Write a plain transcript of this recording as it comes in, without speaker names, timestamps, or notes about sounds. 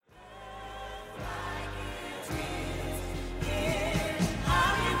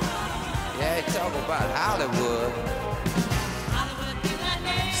about Hollywood.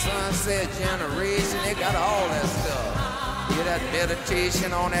 Sunset Generation, they got all that stuff. You hear that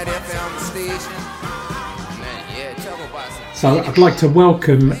meditation on that FM station? Man, yeah, talk about some. So I'd like to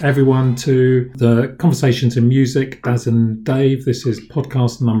welcome everyone to the Conversations in Music, Daz and Dave. This is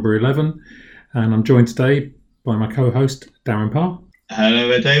podcast number 11, and I'm joined today by my co-host, Darren Parr.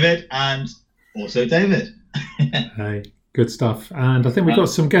 Hello, David, and also David. Hey, good stuff. And I think we've got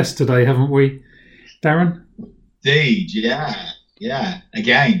some guests today, haven't we, Darren? Indeed, yeah.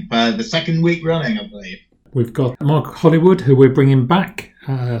 Again, for the second week running, I believe. We've got Mark Hollywood, who we're bringing back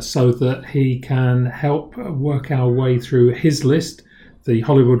so that he can help work our way through his list, the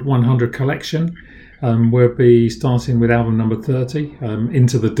Hollywood 100 collection. We'll be starting with album number 30,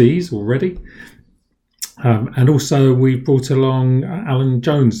 Into the D's already. And also we've brought along Alan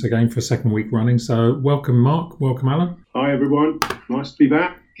Jones again for a second week running. So welcome, Mark. Welcome, Alan. Hi, everyone. Nice to be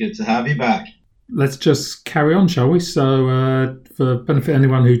back. Good to have you back. Let's just carry on, shall we? So for benefit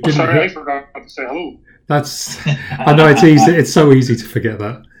anyone who didn't... I forgot to say hello. I know it's easy. It's so easy to forget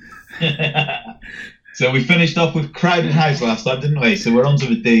that. So we finished off with Crowded House last time, didn't we? So we're on to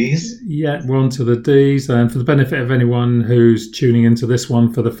the D's. Yeah, we're on to the D's. And for the benefit of anyone who's tuning into this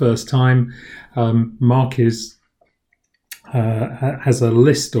one for the first time, Mark has a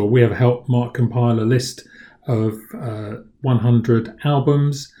list, or we have helped Mark compile a list of 100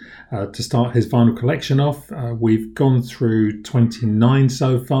 albums to start his vinyl collection off. We've gone through 29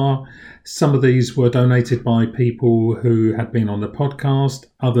 so far. Some of these were donated by people who had been on the podcast.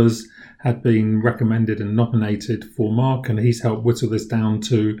 Others had been recommended and nominated for Mark, and he's helped whittle this down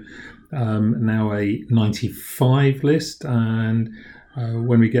to now a 95 list. And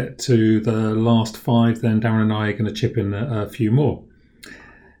when we get to the last 5, then Darren and I are going to chip in a few more.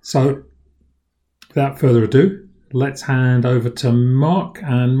 So without further ado, let's hand over to Mark.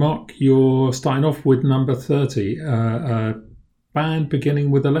 And Mark, you're starting off with number 30, a band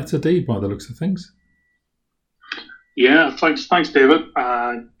beginning with the letter D by the looks of things. Yeah, thanks, David.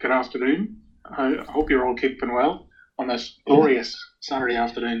 Good afternoon. I hope you're all keeping well on this glorious Saturday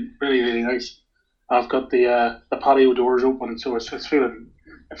afternoon. Really, really nice. I've got the patio doors open, so it's feeling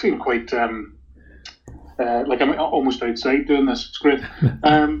quite like I'm almost outside doing this. It's great.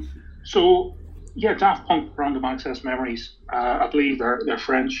 So yeah, Daft Punk, Random Access Memories. I believe they're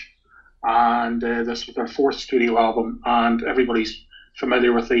French, and this is their 4th studio album, and everybody's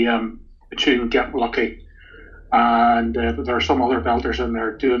familiar with the tune "Get Lucky." And there are some other belters in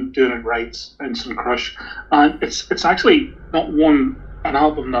there doing it right, Instant Crush, and it's actually not an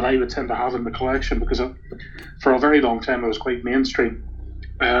album that I would tend to have in the collection because for a very long time it was quite mainstream.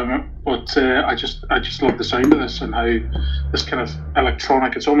 But I just love the sound of this and how this kind of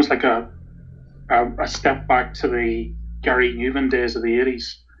electronic. It's almost like a step back to the Gary Newman days of the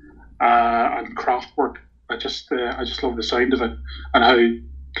 80s and Kraftwerk. I just love the sound of it and how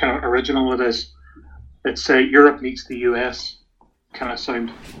kind of original it is. It's Europe meets the US kind of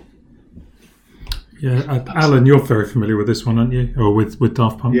sound. Yeah, Alan, you're very familiar with this one, aren't you? Or with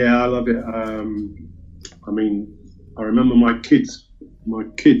Daft Punk? Yeah, I love it. I mean, I remember my kids. Before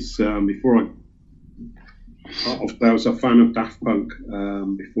I was a fan of Daft Punk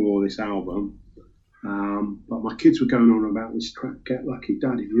before this album. But my kids were going on about this track, Get Lucky. Dad,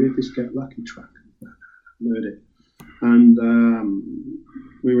 have you heard this Get Lucky track? I heard it. And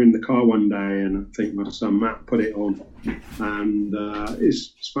we were in the car one day, and I think my son Matt put it on, and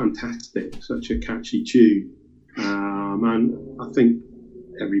it's fantastic. Such a catchy tune, and I think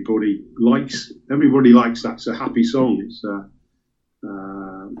everybody likes that. It's a happy song. It's a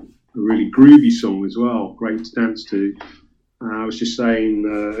really groovy song as well. Great to dance to. I was just saying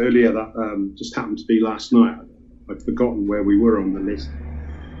earlier that just happened to be last night. I'd forgotten where we were on the list.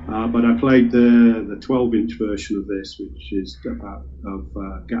 But I played the 12-inch version of this, which is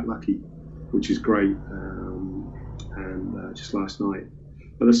of Get Lucky, which is great, and just last night.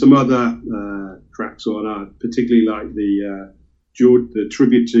 But there's some other tracks on. I particularly like the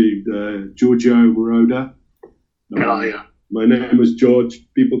tribute to Giorgio Moroder. Yeah. My name is George.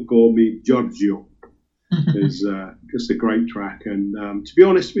 People call me Giorgio. It's just a great track, and to be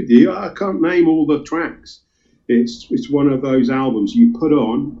honest with you, I can't name all the tracks. It's one of those albums you put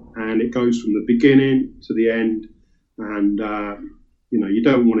on, and it goes from the beginning to the end, and you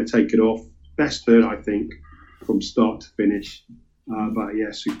don't want to take it off. Best heard, I think, from start to finish. But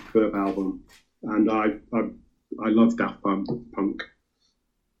yeah, superb album, and I love Daft Punk.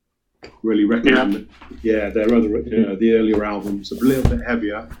 Really recommend it. Yeah, their other, the earlier albums are a little bit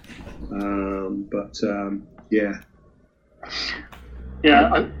heavier, but yeah.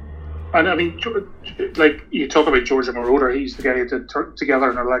 Yeah, And I mean, like you talk about Giorgio Moroder, he's the guy who did Together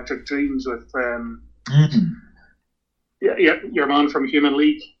in Electric Dreams with your man from Human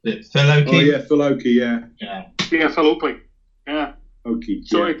League. Phil Oakey. Oh yeah, Phil Oakey. Yeah, Phil Oakley. Yeah. Oakey.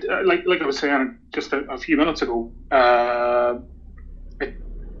 So, Yeah. like I was saying just a few minutes ago,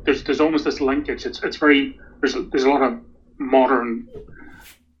 there's almost this linkage. It's very there's a lot of modern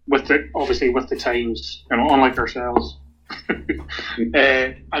with the times, unlike ourselves.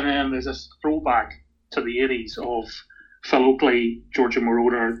 And then there's this throwback to the 80s of Phil Oakley, Giorgio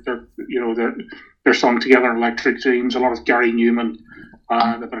Moroder, their song Together in Electric Dreams, a lot of Gary Newman,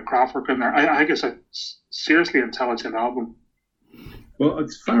 a bit of Kraftwerk in there. I think it's a seriously intelligent album. Well,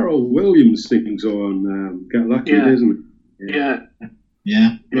 it's Pharrell Williams sings on Get Lucky, isn't it?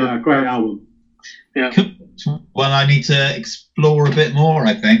 Yeah. Great album. Yeah. Well, I need to explore a bit more,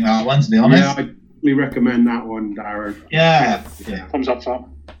 I think, that one, to be honest. Yeah, I recommend that one, Darren. Yeah. Thumbs up for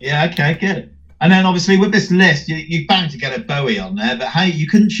that. Yeah, okay, good. And then obviously with this list, you're bound to get a Bowie on there, but hey, you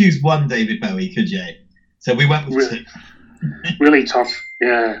couldn't choose one David Bowie, could you? So we went with two. Really tough,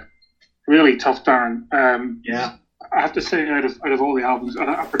 yeah. Really tough, Darren. Yeah. I have to say, out of all the albums,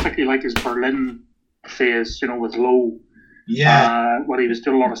 I particularly like his Berlin phase, with Low. Yeah. When he was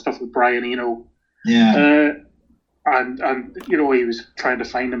doing a lot of stuff with Brian Eno. Yeah. And he was trying to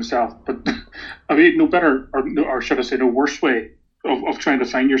find himself, but I mean, no better, or should I say, no worse way of trying to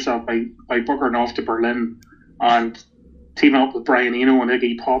find yourself by buggering off to Berlin and teaming up with Brian Eno and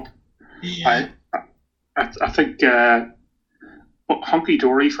Iggy Pop. Yeah. I think Hunky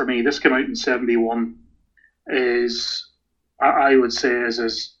Dory for me, this came out in 1971, is I would say is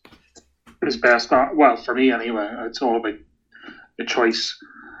his best. Well, for me anyway. It's all about the choice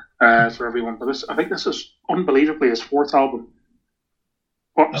for everyone. But I think this is unbelievably his fourth album.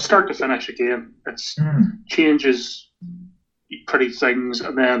 But start to finish again, it's changes pretty things,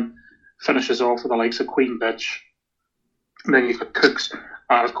 and then finishes off with the likes of Queen Bitch. And then you've got Cooks,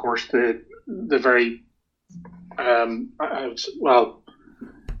 and of course the very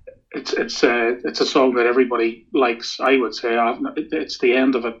it's a song that everybody likes. I would say it's the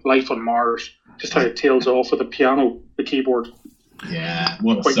end of it. Life on Mars, just how it tails off with the piano, the keyboard. Yeah,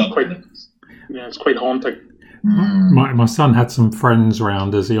 what a song! It's quite haunting. My son had some friends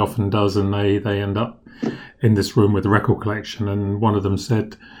round, as he often does, and they end up in this room with a record collection, and one of them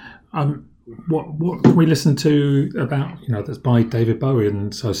said, what can we listen to about, that's by David Bowie?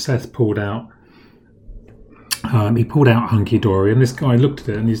 And so Seth pulled out Hunky Dory, and this guy looked at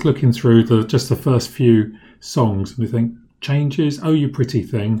it, and he's looking through just the first few songs, and we think, Changes, Oh You Pretty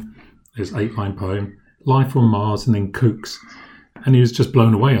Thing, there's 8-line poem, Life on Mars, and then Kooks. And he was just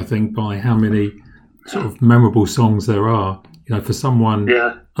blown away, I think, by how many sort of memorable songs there are, for someone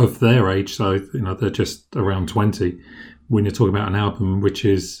of their age. So, they're just around 20. When you're talking about an album which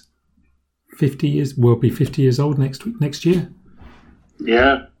is 50 years, will be 50 years old next year.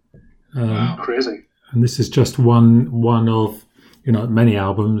 Yeah, wow. Crazy. And this is just one of many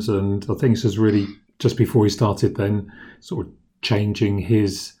albums, and I think this was really just before he started then sort of changing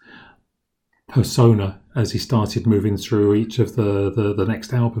his persona as he started moving through each of the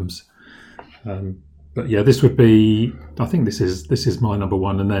next albums. But yeah, this would be, I think this is my number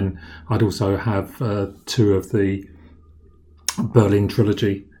one, and then I'd also have two of the Berlin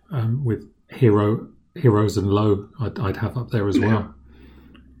trilogy with Heroes and Low. I'd have up there as well.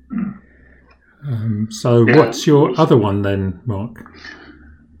 What's your other one then, Mark?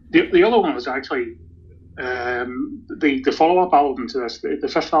 The other one was actually the follow-up album to this, the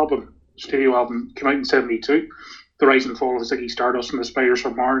fifth album, studio album, came out in 1972, The Rise and Fall of Ziggy Stardust and the Spiders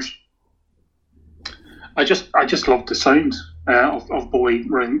from Mars. I just loved the sound of Bowie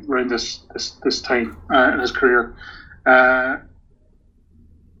around this time in his career. I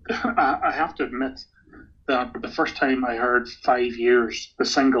have to admit that the first time I heard 5 Years, the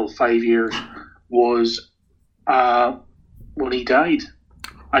single 5 Years, was when he died.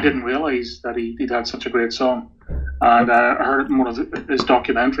 I didn't realise that he'd had such a great song. And I heard it in one of his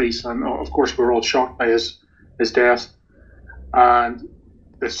documentaries, and of course we were all shocked by his death. And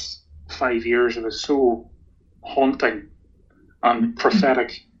this 5 years, it was so haunting and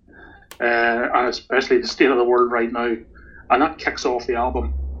prophetic, and especially the state of the world right now. And that kicks off the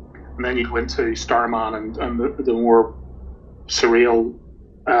album. And then you go into Starman and the more surreal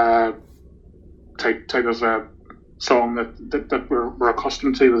type of song that we're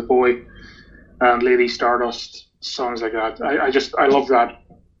accustomed to with Bowie, and Lady Stardust, songs like that. I love that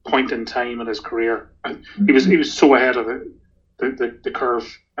point in time in his career. He was so ahead of the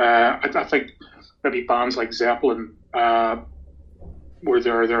curve. I think maybe bands like Zeppelin were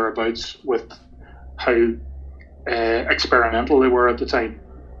thereabouts with how experimental they were at the time.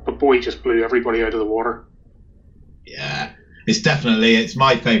 but boy, he just blew everybody out of the water. Yeah, it's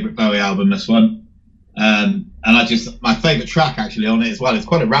my favourite Bowie album, this one. And my favourite track actually on it as well. It's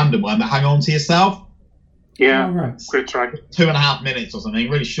quite a random one, but Hang On To Yourself. Yeah, Oh, right. great track. 2.5 minutes or something,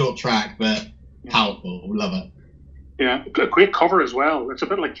 really short track, but powerful. Love it. Yeah, a great cover as well. It's a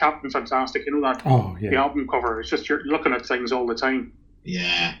bit like Captain Fantastic, you know that? Oh, The yeah. album cover. It's just you're looking at things all the time.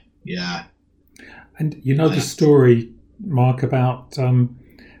 Yeah. And you know the story, Mark, about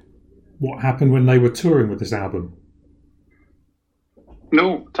what happened when they were touring with this album?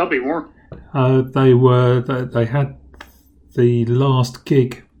 No, tell me more. They had the last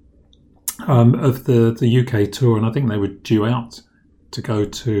gig of the UK tour, and I think they were due out to go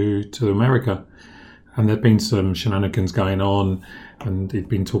to America. And there'd been some shenanigans going on, and he'd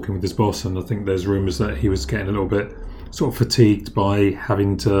been talking with his boss, and I think there's rumours that he was getting a little bit sort of fatigued by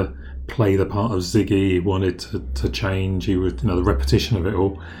having to play the part of Ziggy. He wanted to change. He was, the repetition of it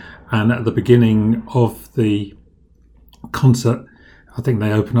all. And at the beginning of the concert, I think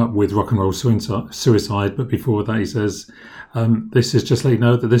they open up with Rock and Roll Suicide, but before that he says, this is just let you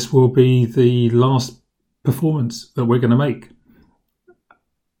know that this will be the last performance that we're going to make.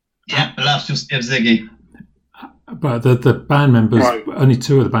 Yeah, but that's just Ziggy. But the band members, Right. only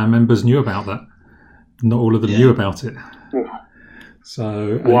 2 of the band members knew about that. Not all of them knew about it.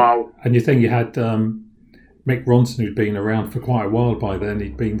 So, Wow. And you think you had Mick Ronson, who'd been around for quite a while by then.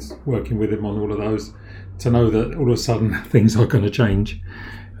 He'd been working with him on all of those. To know that all of a sudden things are going to change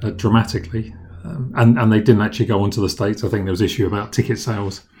dramatically. And they didn't actually go onto the States. I think there was issue about ticket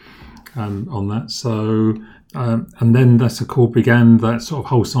sales on that. So, and then that's began that sort of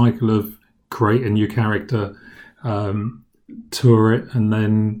whole cycle of create a new character, tour it, and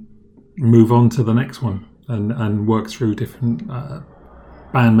then move on to the next one and work through different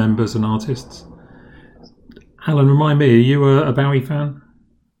band members and artists. Alan, remind me, are you a Bowie fan?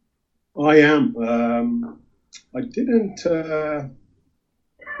 I am. I didn't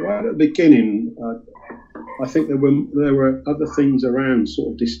right at the beginning. I think there were other things around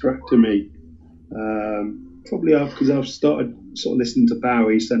sort of distracting me. Probably because I've started sort of listening to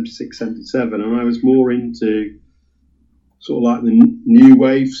Bowie 76, 77, and I was more into sort of like the new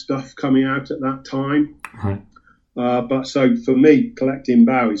wave stuff coming out at that time. Right. But so for me, collecting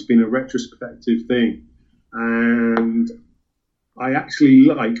Bowie's been a retrospective thing, and I actually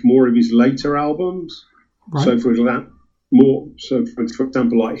like more of his later albums. Right. So for example,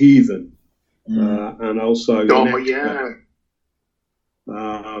 like Heathen, and also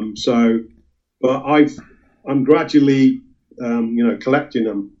but I'm gradually collecting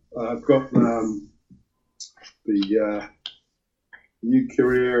them. I've got the New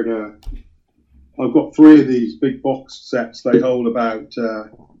Career. I've got 3 of these big box sets. They hold about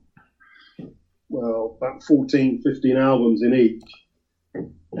 14, 15 albums in each.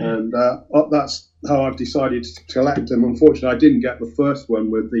 And that's how I've decided to collect them. Unfortunately, I didn't get the first one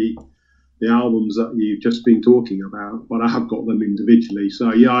with the albums that you've just been talking about, but I have got them individually.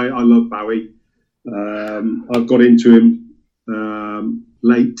 So, yeah, I love Bowie. I've got into him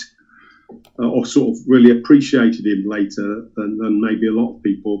late, or sort of really appreciated him later than maybe a lot of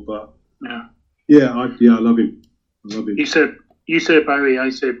people. But, I love him. I love him. You say Bowie, I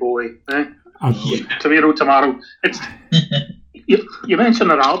say Bowie. Eh? Yeah. Tomato, tomato. It's you mentioned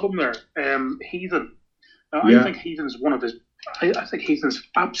that album there, Heathen. I think Heathen's one of his. I think Heathen's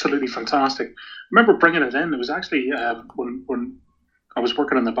absolutely fantastic. I remember bringing it in. It was actually when I was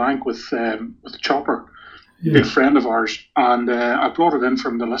working in the bank with Chopper, a good friend of ours, and I brought it in for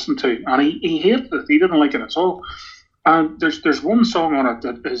him to listen to, and he hated it. He didn't like it at all. And there's one song on it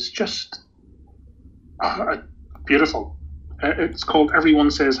that is just beautiful. It's called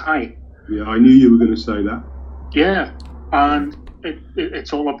 "Everyone Says Hi." Yeah, I knew you were going to say that. Yeah, and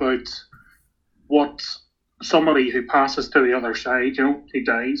it's all about what somebody who passes to the other side, who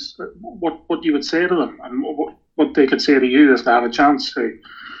dies, what you would say to them, and what they could say to you if they had a chance to.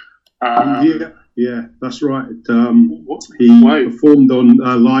 Yeah, that's right. He performed on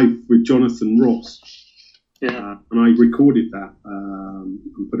live with Jonathan Ross. Yeah, and I recorded that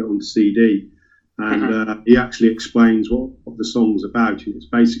and put it on CD. And he actually explains what the song's about.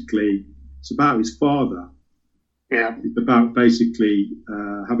 It's about his father. Yeah. It's about basically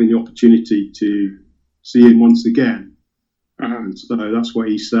having the opportunity to see him once again. And so that's what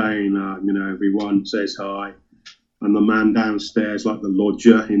he's saying. Everyone says hi. And the man downstairs, like the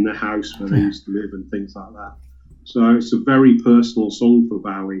lodger in the house where they used to live and things like that. So it's a very personal song for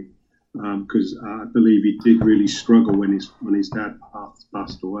Bowie, because I believe he did really struggle when his dad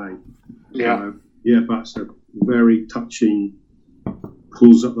passed away. Yeah. So, but it's a very touching,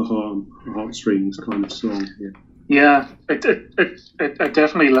 pulls up the heartstrings kind of song. Yeah, I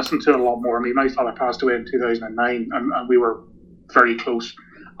definitely listened to it a lot more. I mean, my father passed away in 2009, and we were very close.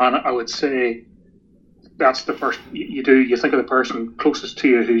 And I would say that's the first you think of the person closest to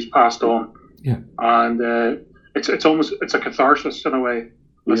you who's passed on. Yeah. And it's almost a catharsis in a way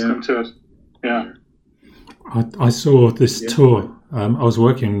listening to it. Yeah. I saw this tour. I was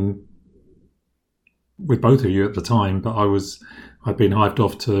working with both of you at the time, but I'd been hived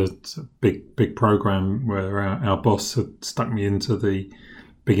off to a big program where our boss had stuck me into the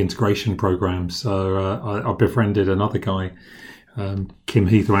big integration program. So I befriended another guy, Kim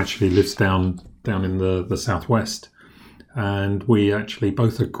Heath, who actually lives down in the southwest, and we actually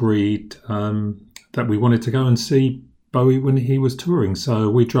both agreed that we wanted to go and see Bowie when he was touring. So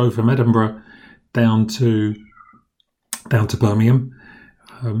we drove from Edinburgh down to Birmingham.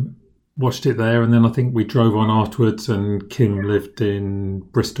 Watched it there, and then I think we drove on afterwards, and Kim lived in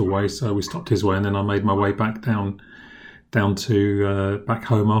Bristol way, so we stopped his way, and then I made my way back down to back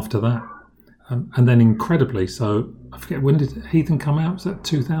home after that. And then incredibly, so I forget, when did Heathen come out? Was that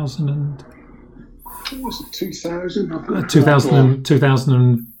 2000 Was it 2000?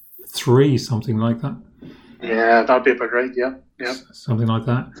 2003, something like that? Yeah, that'd be about right, yeah. Something like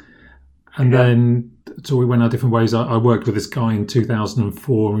that. And then, so we went our different ways. I worked with this guy in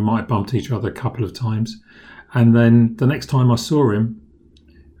 2004, and we might have bumped each other a couple of times. And then the next time I saw him,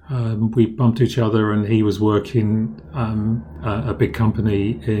 we bumped each other, and he was working a big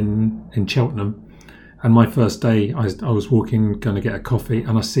company in Cheltenham. And my first day, I was going to get a coffee,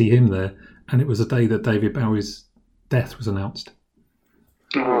 and I see him there. And it was the day that David Bowie's death was announced.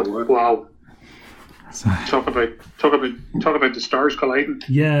 Oh, wow. So. Talk about the stars colliding.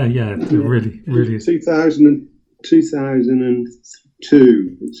 Yeah, it really is.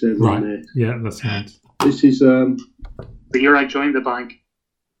 2002, it says right. on there. Yeah, that's right. This is the year I joined the bank.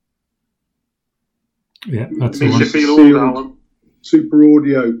 Yeah, that's the one. Super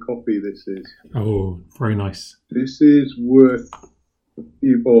audio copy. This is. Oh, very nice. This is worth a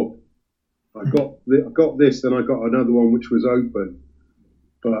few bob. I got this, and I got another one which was open.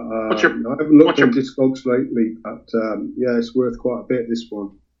 But I haven't looked on Discogs lately, but it's worth quite a bit, this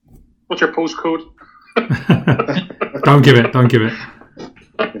one. What's your postcode? Don't give it.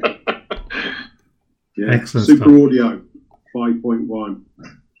 Yeah, excellent Super stuff. Audio 5.1.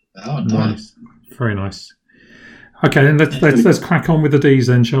 Oh, nice. Very nice. Okay, then let's crack on with the D's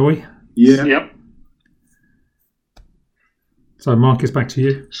then, shall we? Yeah. Yep. So, Mark, it's back to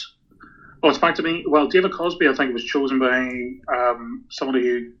you. Oh, it's back to me. Well, David Cosby, I think, was chosen by somebody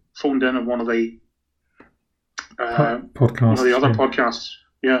who phoned in on one of the podcasts. One of the other podcasts.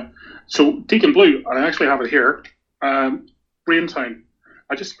 Yeah. So Deacon Blue, and I actually have it here. Raintown.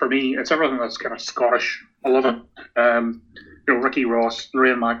 For me, it's everything that's kind of Scottish. I love it. Ricky Ross,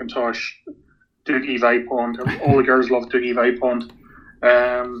 Lorraine McIntosh, Doogie Vipond. All the girls love Doogie Vipond.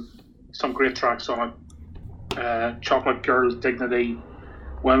 Some great tracks on it. Chocolate Girls, Dignity.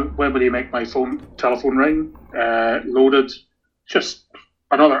 When will you make my telephone ring? Loaded, just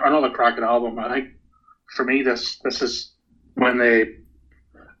another cracking album. I think for me this is when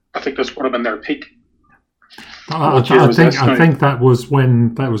I think this would have been their peak. I think that was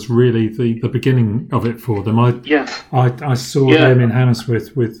really the beginning of it for them. I saw them in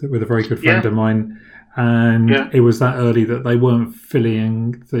Hammersmith with a very good friend of mine, and it was that early that they weren't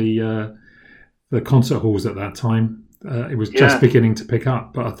filling the concert halls at that time. It was just beginning to pick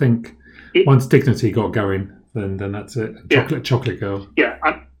up, but I think once Dignity got going, then that's it. Chocolate Girl. Yeah,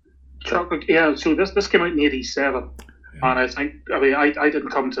 Chocolate. Yeah, so this came out in '87, and I didn't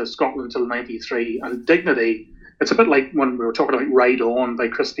come to Scotland until '93. And Dignity, it's a bit like when we were talking about Ride On by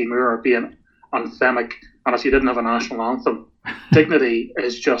Christy Moore being anthemic, and if you didn't have a national anthem, Dignity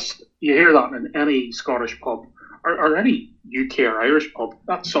is just, you hear that in any Scottish pub or any UK or Irish pub,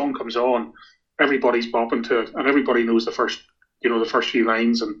 that song comes on. Everybody's bopping to it, and everybody knows the first few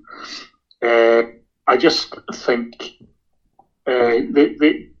lines. And I just think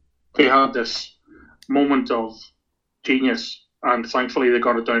they had this moment of genius, and thankfully they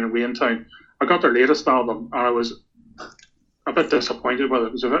got it down in Raintown. I got their latest album, and I was a bit disappointed with it.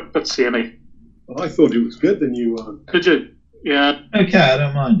 It was a bit samey. Well, I thought it was good, the new one. Did you? Yeah. Okay, I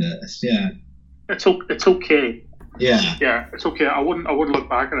don't mind it. It's okay. Yeah, it's okay. I wouldn't look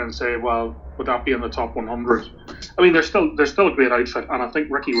back at it and say, well, would that be in the top 100? I mean, they're still a great outfit, and I think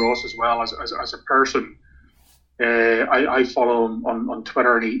Ricky Ross as well as a person. I follow him on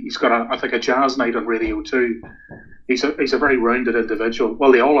Twitter, and he's got a jazz night on Radio 2. He's a very rounded individual.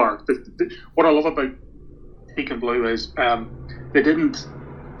 Well, they all are. What I love about Deacon Blue is they didn't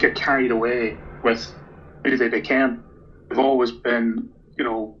get carried away with who they became. They've always been,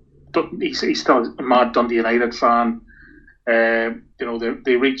 he's still a mad Dundee United fan.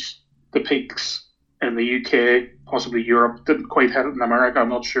 They reached the peaks in the UK, possibly Europe. Didn't quite hit it in America. I'm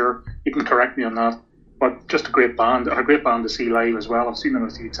not sure. You can correct me on that. But just a great band, and a great band to see live as well. I've seen them a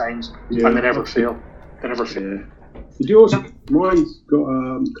few times, and they never fail. They never fail. Yeah. Did yours? Mine's got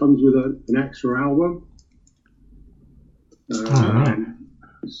comes with an extra album.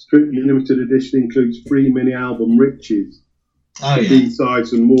 Strictly limited edition, includes 3 mini album riches,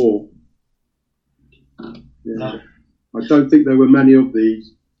 B-sides and more. Yeah. I don't think there were many of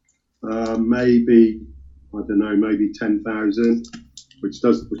these. Maybe 10,000, which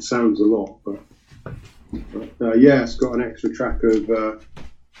sounds a lot, but it's got an extra track of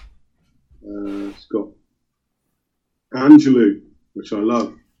it's got Angelou, which I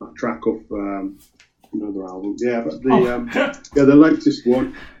love, that track off another album. Yeah, but the latest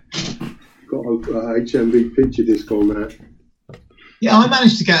one got a HMV picture disc on there. Yeah, I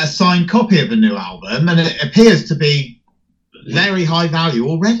managed to get a signed copy of the new album, and it appears to be very high value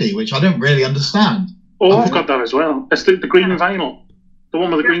already, which I don't really understand. Oh, I've got that as well. It's the green vinyl, the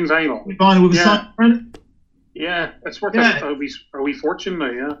one with the green vinyl. Vinyl with a signed print. Yeah, it's worth a wee fortune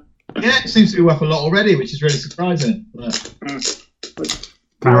now. Yeah. Yeah, it seems to be worth a lot already, which is really surprising. It's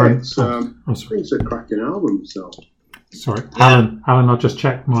a cracking album. So. Sorry, Alan, I'll just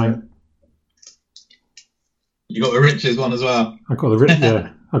check mine. You got the Riches one as well. I got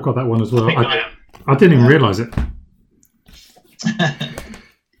the I got that one as well. I didn't even realise it.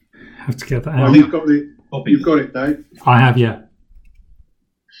 Have to get that out. Well, you've got it, Dave. I have, yeah.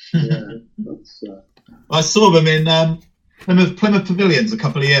 Yeah, that's. I saw them in Plymouth Pavilions a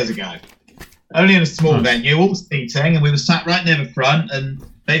couple of years ago. Only in a small venue, all seating, and we were sat right near the front, and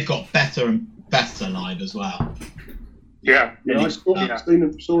they've got better and better live as well. Yeah. I saw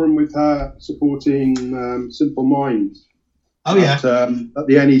them with her supporting Simple Minds. Oh, yeah. At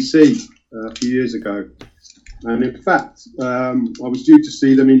the NEC a few years ago. And in fact, I was due to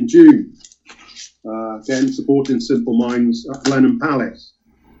see them in June. Again, supporting Simple Minds at Blenheim Palace.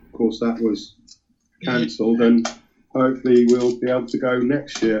 Of course, that was cancelled, and hopefully we'll be able to go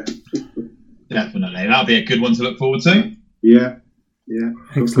next year. Definitely. That'll be a good one to look forward to. Yeah.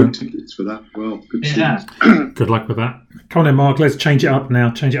 Excellent. Good tickets for that. Well, good Good luck with that. Come on then, Mark. Let's change it up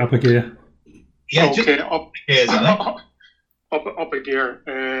now. Change it up a gear. Yeah, okay. Up gears, I think. Up a gear.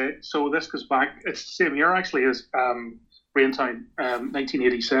 So this goes back. It's the same year actually as Raintown,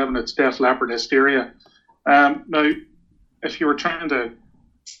 1987. It's Def Leppard, Hysteria. Now, if you were trying to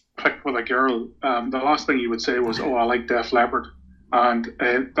click with a girl, the last thing you would say was, "Oh, I like Def Leppard," and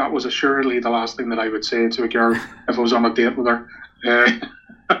that was assuredly the last thing that I would say to a girl if I was on a date with her.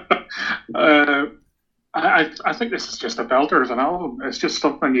 I think this is just a belter of an album. It's just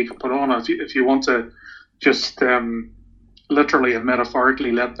something you can put on if you want to just literally and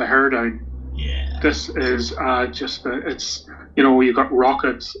metaphorically let the hair down. Yeah. This is it's you've got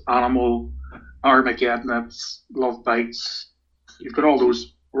Rocket, Animal, Armageddon, Love Bites. You've got all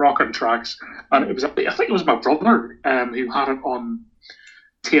those rockin' tracks, and I think it was my brother who had it on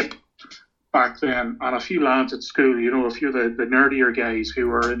tape back then, and a few lads at school, a few of the nerdier guys who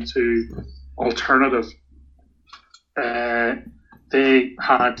were into alternative, they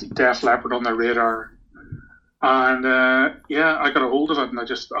had Def Leppard on their radar, and I got a hold of it, and I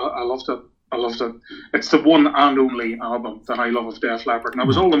loved it. I loved it. It's the one and only album that I love of Def Leppard, and I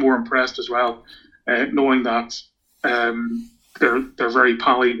was all the more impressed as well, knowing that they're very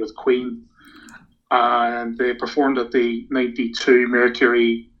pally with Queen, and they performed at the '92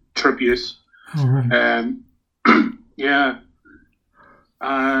 Mercury tribute. Oh, right.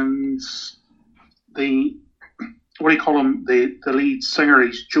 And the what do you call him? The lead singer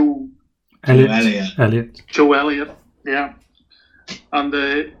is Joe Elliott. Joe Elliott, yeah. And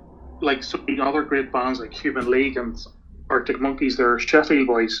some of the other great bands like Human League and Arctic Monkeys, they're Sheffield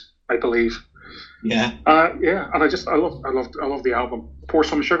boys, I believe. Yeah. And I love the album. Pour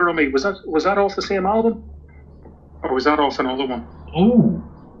Some Sugar on Me. Was that off the same album, or was that off another one?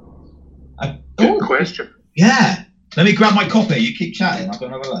 Good question. Yeah. Let me grab my copy. You keep chatting. I'll go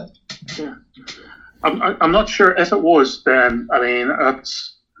and have a look. Yeah. I'm not sure if it was then. I mean,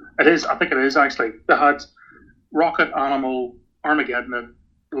 it is. I think it is actually. They had Rocket, Animal, Armageddon,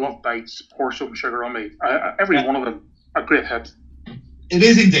 Love Bites, Pour Some Sugar on Me. Every one of them a great hit. It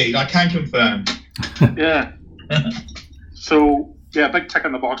is indeed. I can confirm. Yeah. So big tick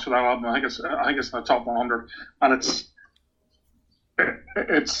in the box for that album. I think it's in the top 100, and it's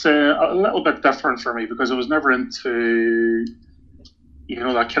a little bit different for me because I was never into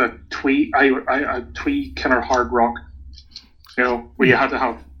that kind of twee kind of hard rock, where you had to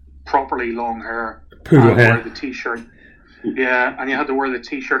have properly long hair, poodle hair, wear the t-shirt. Yeah, and you had to wear the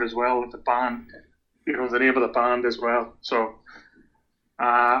T-shirt as well with the band, the name of the band as well. So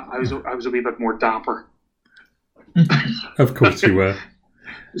I was a wee bit more dapper. Of course you were.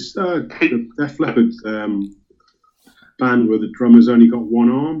 It's the Def Leppard band where the drummer's only got one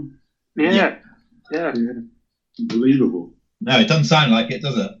arm. Yeah. Unbelievable. No, it doesn't sound like it,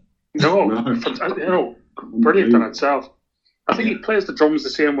 does it? No, brilliant in itself. I think he plays the drums the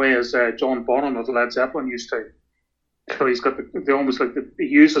same way as John Bonham of Led Zeppelin used to. So he's got he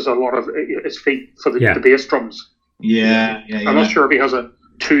uses a lot of his feet for the bass drums. Yeah. I'm not sure if he has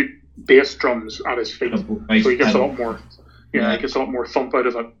two bass drums at his feet, so he gets a lot more. Yeah, he gets a lot more thump out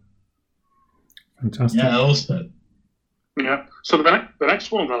of it. Fantastic. Yeah, also. Yeah. So the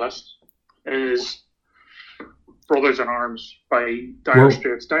next one on the list is Brothers in Arms by Dire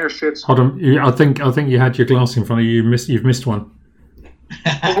Straits. Dire Straits. Hold on, I think you had your glass in front of you. You've missed one.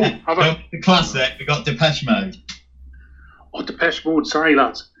 The classic. We got Depeche Mode. Oh, Depeche Mode. Sorry,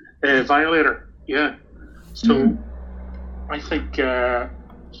 lads. Violator. Yeah. So I think I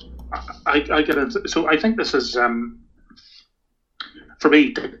get into. So I think this is for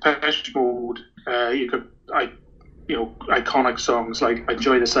me Depeche Mode. Iconic songs like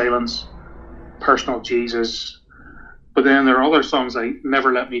Enjoy the Silence, Personal Jesus. But then there are other songs like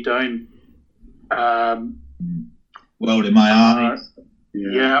Never Let Me Down. World in My Eyes.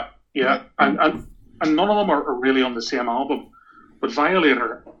 Yeah. And none of them are really on the same album. But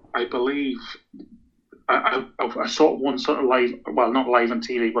Violator, I believe, I saw it once live, well, not live on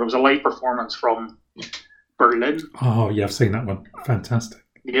TV, but it was a live performance from Berlin. Oh, yeah, I've seen that one. Fantastic.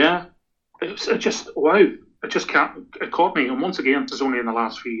 Yeah. It just, wow. It caught me. And once again, it was only in the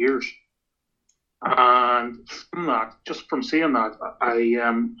last few years. And from that, just from seeing that,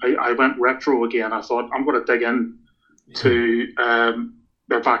 I went retro again. I thought I'm going to dig in to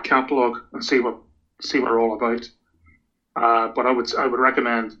their back catalogue and see what they're all about. But I would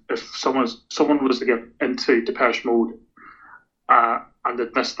recommend if someone was to get into Depeche Mode and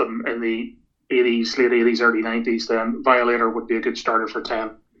they'd missed them in the 80s, late 80s, early 90s, then Violator would be a good starter for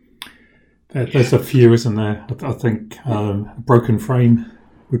 10. There's a few, isn't there? I think Broken Frame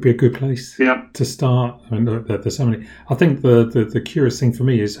would be a good place to start. I mean, there's so many. I think the curious thing for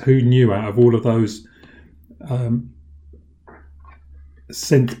me is who knew out of all of those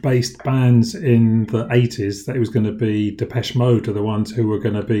synth-based bands in the 80s that it was going to be Depeche Mode are the ones who were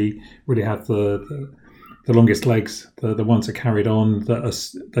going to really have the longest legs, the ones that carried on,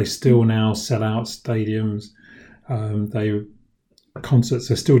 they still now sell out stadiums. They're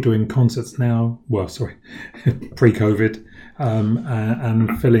still doing concerts now. Well, sorry, pre-COVID,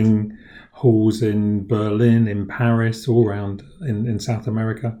 and filling halls in Berlin, in Paris, all around in South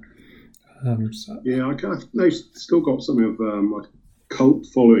America. Yeah, I kind of they've still got something of like a cult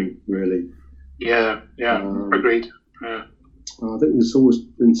following, really. Yeah, agreed. Yeah. I think there's always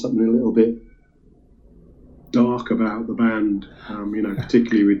been something a little bit dark about the band,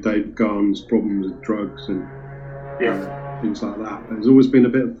 particularly with Dave Gahan's problems with drugs and things like that. There's always been a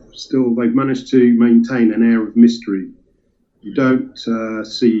bit of they've managed to maintain an air of mystery. You don't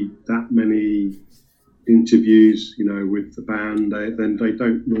see that many interviews, with the band. They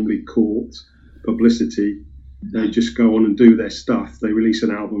don't normally court publicity. They just go on and do their stuff. They release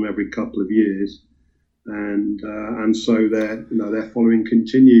an album every couple of years, and so their following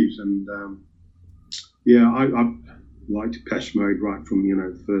continues. And I liked Depeche Mode right from when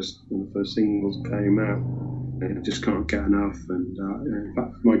the first singles came out. I just can't get enough. And in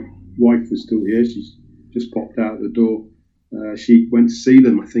fact, my wife was still here. She's just popped out the door. She went to see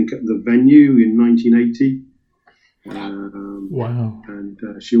them, I think, at the Venue in 1980. Wow! And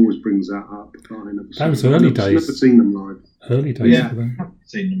she always brings that up. That was early days. Never seen them live. Early days. Yeah, I've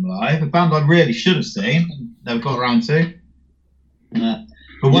seen them live. A band I really should have seen, never got around to. But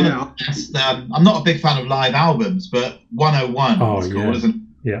one of the best, I'm not a big fan of live albums, but 101 is cool, isn't it?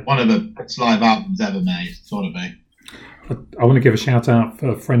 Yeah. One of the best live albums ever made. It's got to be. I want to give a shout out for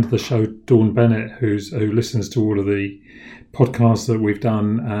a friend of the show, Dawn Bennett, who listens to all of the podcasts that we've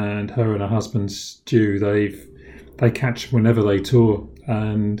done, and her and her husband Stu, they catch whenever they tour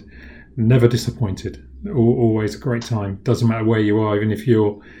and never disappointed. Always a great time. Doesn't matter where you are, even if they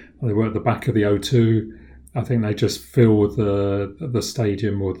were at the back of the O2. I think they just fill the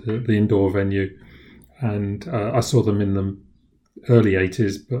stadium or the indoor venue. And I saw them in the early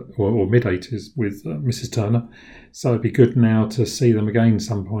 80s or mid 80s with Mrs. Turner. So it'd be good now to see them again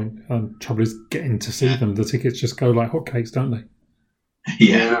some point. Trouble is getting to see them. The tickets just go like hotcakes, don't they?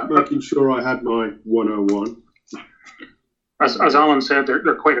 Yeah. Making sure I had my 101. As Alan said,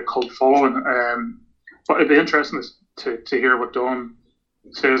 they're quite a cult following. But it'd be interesting to hear what Dawn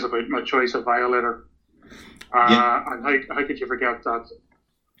says about my choice of Violator. And how could you forget that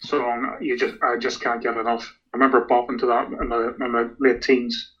song? I just can't get enough. I remember bopping to that in my late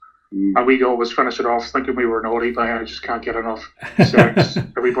teens. And we'd always finish it off thinking we were naughty by I just can't get enough sex.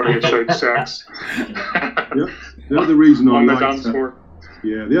 Everybody would shout sex. The other reason I liked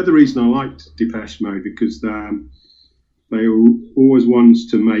the other reason I liked Depeche Mode because they were always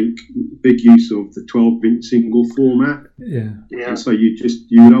ones to make big use of the 12-inch single format. Yeah. And so you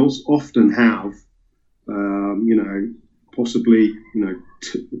would also often have possibly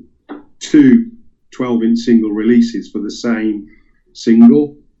two 12-inch single releases for the same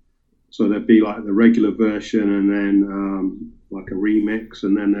single. So there'd be like the regular version and then like a remix,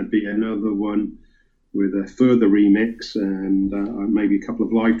 and then there'd be another one with a further remix and maybe a couple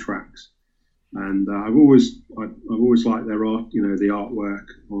of live tracks. And I've always liked their art, the artwork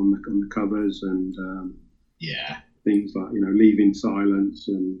on the covers and things like Leaving Silence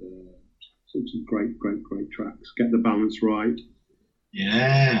and some great tracks. Get the Balance Right.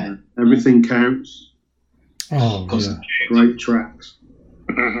 Yeah. Everything Counts. Oh, yeah. Great tracks.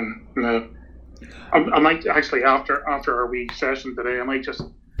 Mm-hmm. No. I might actually after our wee session today, I might just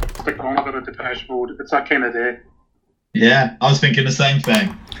stick on a bit of Depeche Mode. It's that kind of day. Yeah, I was thinking the same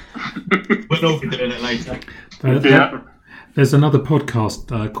thing. We'll all be doing it later. There's another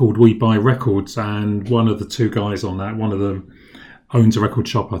podcast called We Buy Records, and one of the two guys on that, one of them owns a record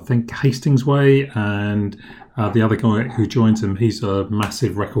shop, I think Hastings Way, and the other guy who joins him, he's a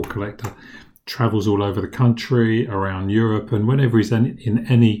massive record collector, travels all over the country, around Europe, and whenever he's in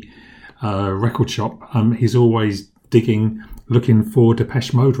any record shop, he's always looking for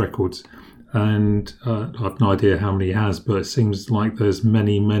Depeche Mode records. And I've no idea how many he has, but it seems like there's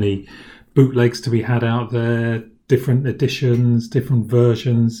many bootlegs to be had out there, different editions, different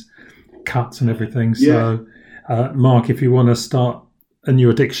versions, cuts and everything. Yeah. So, Mark, if you want to start a new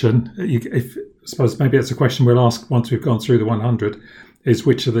addiction, I suppose maybe that's a question we'll ask once we've gone through the 100, is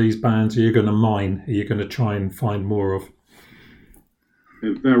which of these bands are you going to mine? Are you going to try and find more of?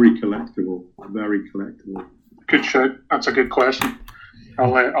 They're very collectible. Good shout. That's a good question.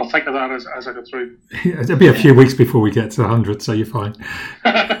 I'll think of that as I go through. It'll be a few weeks before we get to 100, so you're fine.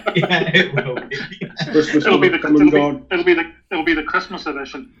 Yeah, it will be. It'll be the Christmas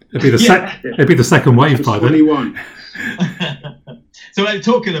edition. It'll be the second wave by then. 21. So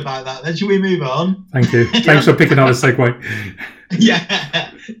talking about that, then should we move on? Thank you. Thanks for picking up the segue.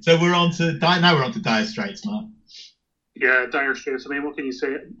 Yeah. So we're on to Dire Straits, Mark. Yeah, Dire Straits. I mean, what can you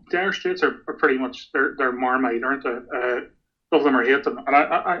say? Dire Straits are pretty much they're Marmite, aren't they? Love them or hate them, and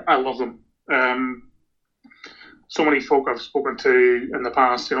I love them. So many folk I've spoken to in the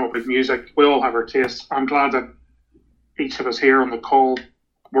past, with music, we all have our tastes. I'm glad that each of us here on the call,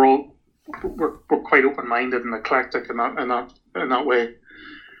 we're quite open-minded and eclectic in that way.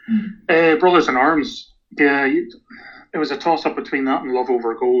 Brothers in Arms, yeah, it was a toss-up between that and Love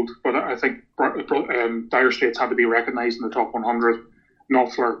Over Gold, but I think Dire Straits had to be recognised in the top 100.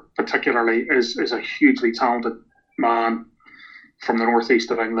 Knopfler, particularly, is a hugely talented man from the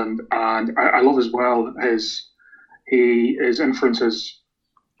northeast of England, and I love as well his influences,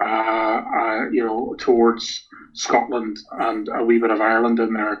 towards Scotland and a wee bit of Ireland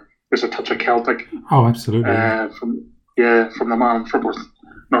in there. There's a touch of Celtic. Oh, absolutely. From the man from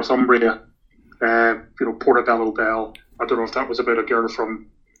Northumbria, Portobello Belle. I don't know if that was about a girl from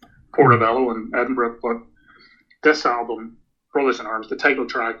Portobello in Edinburgh, but this album, Brothers in Arms, the title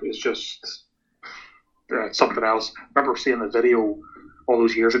track is just something else. I remember seeing the video all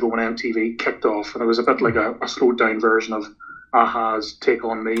those years ago when MTV kicked off, and it was a bit like a slowed down version of a-ha's Take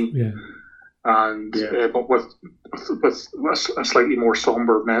On Me. Yeah. And but with a slightly more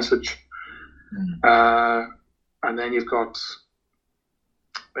somber message. And then you've got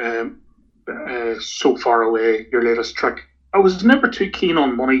So Far Away, your latest trick. I was never too keen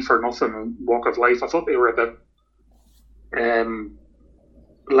on Money for Nothing and Walk of Life. I thought they were a bit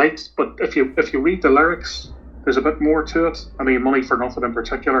light, but if you read the lyrics, there's a bit more to it. I mean, Money for Nothing in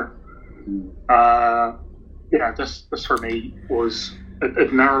particular. This for me was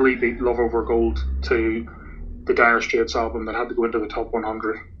it narrowly beat Love Over Gold to the Dire Straits album that had to go into the top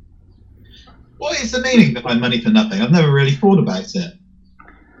 100. What is the meaning behind Money for Nothing? I've never really thought about it.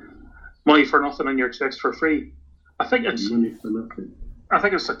 Money for nothing and your sex for free. I think it's Money for Nothing. I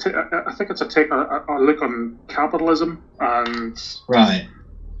think it's a look on capitalism and right.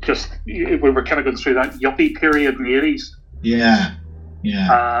 Just we were kind of going through that yuppie period in the 80s. Yeah.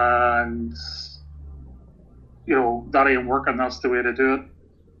 And that ain't working. That's the way to do it.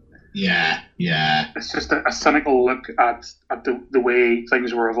 Yeah. It's just a cynical look at the way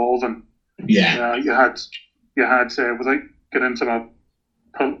things were evolving. Yeah. You had without getting into the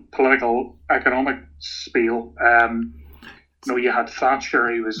political economic spiel. You had Thatcher.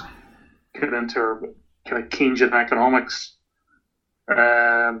 He was getting into kind of Keynesian economics.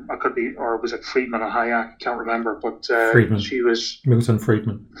 I could be, or was it Friedman or Hayek? I can't remember, but Friedman. She was Milton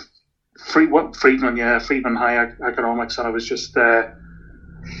Friedman. Friedman, yeah, Friedman Hayek economics, and it was just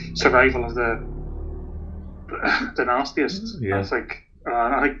survival of the nastiest. Yeah. I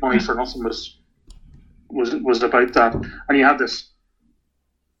think Money for Nothing was about that, and you had this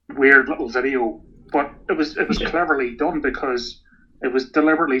weird little video, but it was cleverly done because it was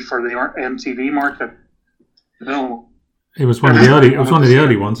deliberately for the MTV market. It was one of the early. It was one of the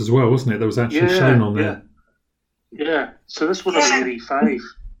early ones as well, wasn't it? That was actually shown on there. Yeah. So this would have been 85.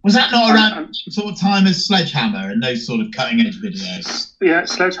 Was that not around sort of time as Sledgehammer and those sort of cutting edge videos? Yeah,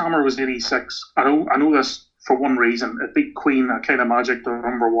 Sledgehammer was 86. I know this for one reason. It beat Queen, A Kind of Magic, to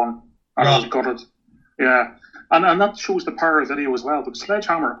number one. And I was gutted. Yeah. And that shows the power of video as well. But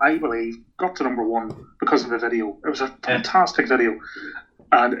Sledgehammer, I believe, got to number one because of the video. It was a fantastic video.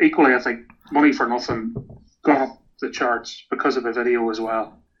 And equally, I think Money for Nothing got up the charts because of the video as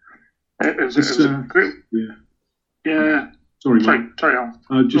well. It was a great... Yeah. Sorry, Mark. Sorry, Alan.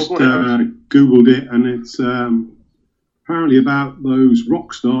 I just Googled it, and it's apparently about those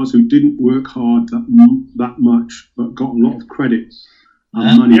rock stars who didn't work hard that much, but got a lot of credit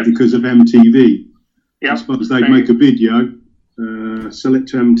and money because of MTV. I suppose they'd make a video, sell it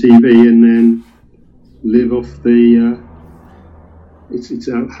to MTV, and then live off the... It's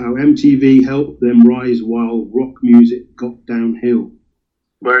how MTV helped them rise while rock music got downhill.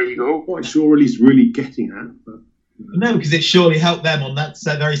 There you go. Quite sure what he's really getting at, but... No, because it surely helped them on that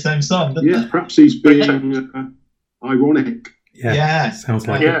very same song, didn't it? Perhaps he's being ironic. Yeah, sounds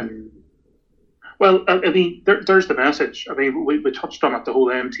like it. Well, I mean, there's the message. I mean, we touched on it, the whole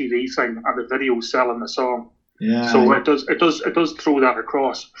MTV thing, and the video selling the song. Yeah. So it does throw that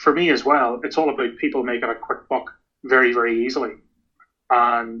across. For me as well, it's all about people making a quick buck very, very easily.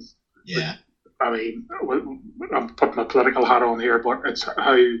 And I mean, I'm putting my political hat on here, but it's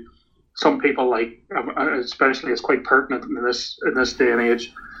how some people, like, especially it's quite pertinent in this day and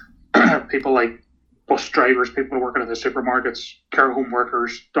age, people like bus drivers, people working in the supermarkets, care home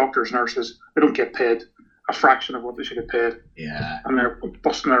workers, doctors, nurses, they don't get paid a fraction of what they should get paid. Yeah. And they're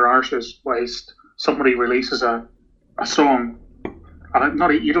busting their arses whilst somebody releases a song. And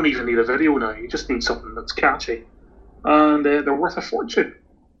you don't even need a video now, you just need something that's catchy. And they're worth a fortune.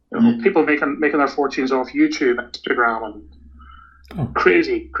 People making their fortunes off YouTube, Instagram, and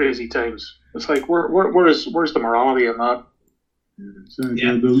crazy times. It's like where's the morality in that? So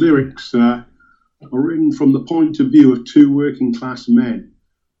the lyrics are written from the point of view of two working class men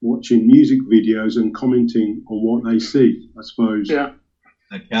watching music videos and commenting on what they see, I suppose. Yeah.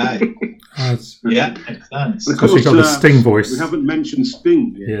 Okay. Yeah, makes sense. Of course, course, he got the Sting voice. We haven't mentioned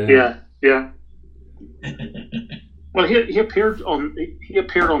Sting yet. Yeah. Well, he appeared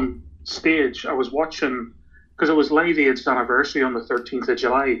on stage. I was watching, because it was Live Aid's anniversary on the 13th of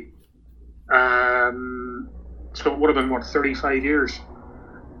July. So it would have been 35 years.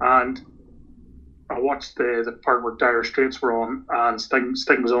 And I watched the part where Dire Straits were on, and Sting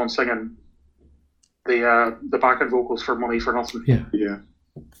was on singing the backing vocals for Money for Nothing. Yeah,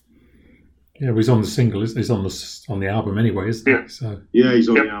 well, he's on the single. He's on the album anyway, isn't he? So he's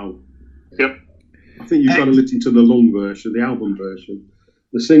on the album. Yep. I think you've got to listen to the long version, the album version.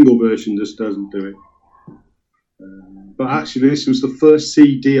 The single version just doesn't do it. But actually, this was the first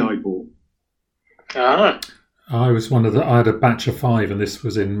CD I bought. I had a batch of 5, and this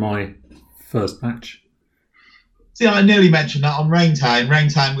was in my first batch. See, I nearly mentioned that on Rain Time. Rain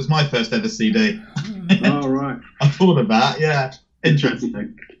Time was my first ever CD. Oh, right. I thought of that, yeah.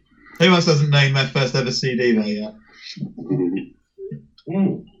 Interesting. Who else hasn't named their first ever CD there yet?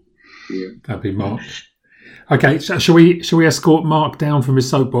 Yeah. That'd be Mark. Okay, shall we escort Mark down from his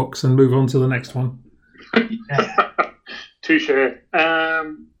soapbox and move on to the next one? Yeah. Touche.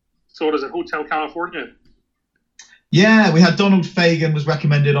 So what is it, Hotel California? Yeah, we had Donald Fagen was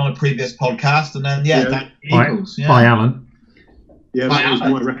recommended on a previous podcast, and then Dan Eagles. By Alan. Yeah, that was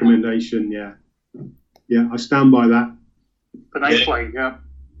my recommendation. Yeah, I stand by that. The Night Flight. Yeah.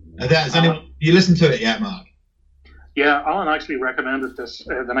 Has anyone you listened to it yet, Mark? Yeah, Alan actually recommended this,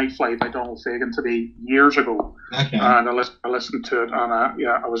 The Night Flight by Donald Fagen, to me years ago. Okay. And I listened to it, and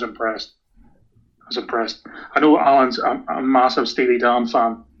I was impressed. I know Alan's a massive Steely Dan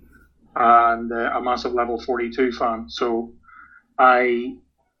fan and a massive Level 42 fan, so I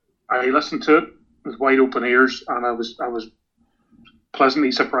listened to it with wide open ears, and I was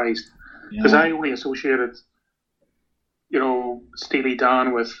pleasantly surprised, because I only associated, Steely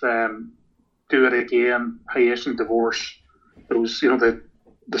Dan with Do It Again, Haitian Divorce, those, the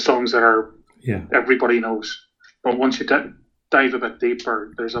songs that are Yeah. everybody knows. But once you dive a bit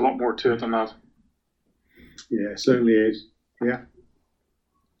deeper, there's a lot more to it than that. Yeah, it certainly is. Yeah.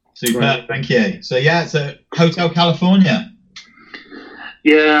 Super, Right. thank you. So Hotel California.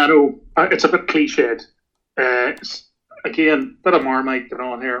 Yeah, I know. It's a bit cliched. Again, bit of Marmite going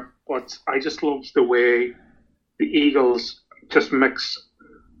on here, but I just love the way the Eagles just mix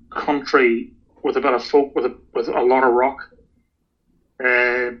country with a bit of folk, with a lot of rock.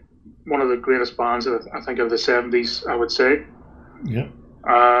 One of the greatest bands, I think, of the 70s, I would say. Yeah.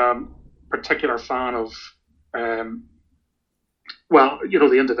 Particular fan of,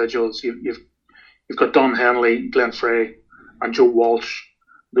 the individuals. You've got Don Henley, Glenn Frey, and Joe Walsh.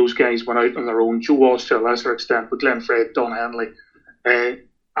 Those guys went out on their own. Joe Walsh to a lesser extent, but Glenn Frey, Don Henley.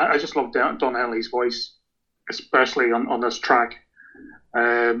 I just love Don Henley's voice, especially on this track.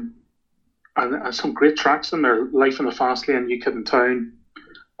 And some great tracks in there. Life in the Fast Lane, New Kid in Town.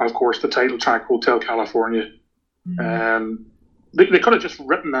 Of course, the title track, Hotel California. They could have just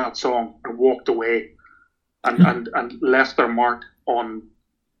written that song and walked away and left their mark on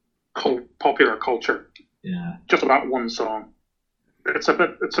popular culture. Yeah. Just about one song. It's a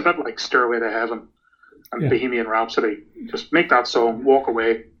bit like Stairway to Heaven and Bohemian Rhapsody. Just make that song, walk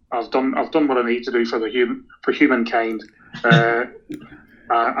away. I've done what I need to do for humankind, and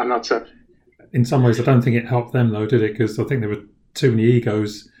that's it. In some ways, I don't think it helped them though, did it? Because I think there were too many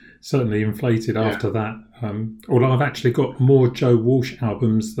egos, certainly inflated after that. Although I've actually got more Joe Walsh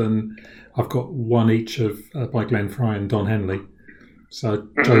albums than I've got one each of by Glenn Frey and Don Henley. So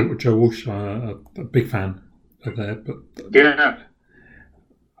Joe Walsh, a big fan of there, but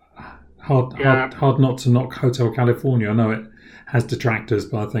hard not to knock Hotel California. I know it has detractors,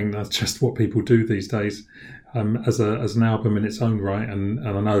 but I think that's just what people do these days. As an album in its own right, and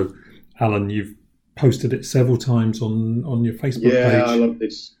I know, Alan, you've posted it several times on your Facebook page. Yeah, I love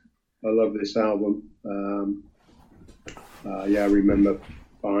this album. I remember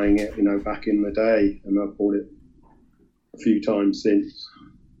buying it, back in the day, and I've bought it a few times since,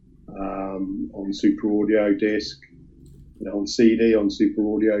 on Super Audio disc, on CD, on Super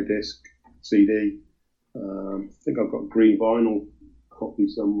Audio disc, CD. I think I've got a green vinyl copy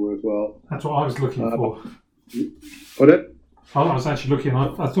somewhere as well. That's what I was looking for. Put it? I was actually looking.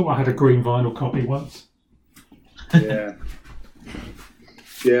 I thought I had a green vinyl copy once. Yeah.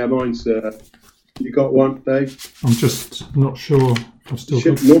 Yeah, mine's. You got one, Dave? I'm just not sure. I've still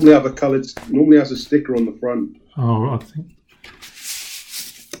got. Normally have a coloured. Normally has a sticker on the front. Oh, I think.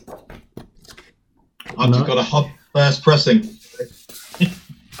 I've just got a hot first pressing.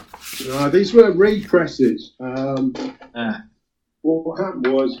 These were represses. What happened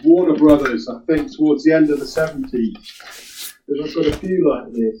was Warner Brothers, I think, towards the end of the 70s. I've got a few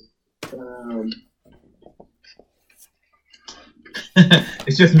like this.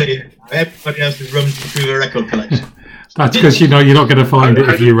 It's just me. Everybody else is rummaging through the record collection. That's because you're not going to find it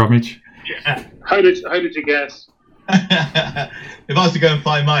if you rummage. Yeah. How did you guess? If I was to go and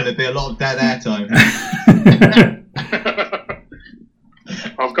find mine, there'd be a lot of dead airtime.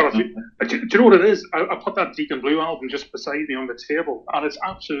 I've got a few. Do you know what it is? I put that Deacon Blue album just beside me on the table, and it's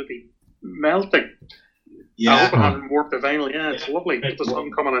absolutely melting. Yeah. I hope I haven't warped the vinyl. Yeah, it's lovely. Get the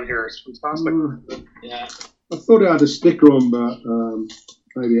sun coming in here. It's fantastic. Yeah. I thought it had a sticker on, but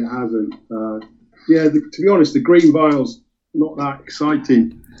maybe it hasn't. To be honest, the green vinyl's not that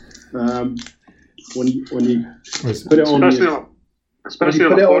exciting. When you put it on, especially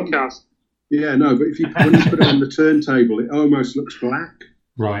on a podcast. Yeah, no, but when you put it on the turntable, it almost looks black.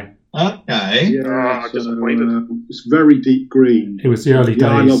 Right. Okay. Yeah, disappointed. It's very deep green. It was the early days.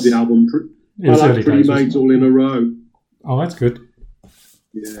 I love the album. It was I like early Pretty days, Maids All in a Row. Oh, that's good.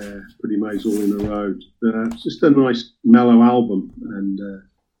 Yeah, Pretty Maids All in a Row. It's just a nice, mellow album, and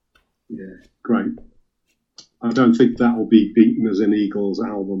great. I don't think that will be beaten as an Eagles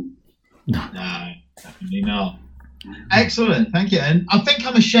album. No, definitely not. Excellent, thank you. And I think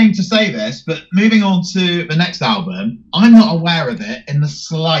I'm ashamed to say this, but moving on to the next album, I'm not aware of it in the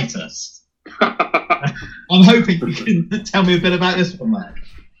slightest. I'm hoping you can tell me a bit about this one, Mark.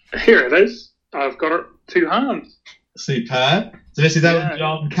 Here it is. I've got it 2 hands. Superb. So this is Elton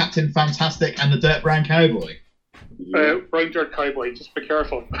John, Captain Fantastic, and the Dirt Brown Cowboy. Brown Dirt Cowboy. Just be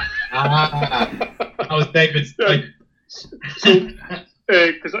careful. That was David's.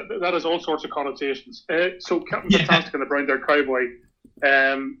 Because that has all sorts of connotations. So Captain Fantastic and the Brown Dirt Cowboy,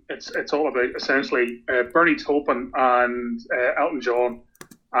 it's all about essentially Bernie Taupin and Elton John,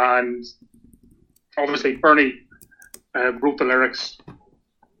 and obviously Bernie wrote the lyrics.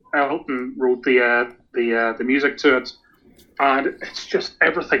 Elton wrote the music to it, and it's just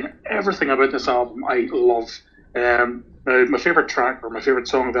everything about this album I love. My favourite track or my favourite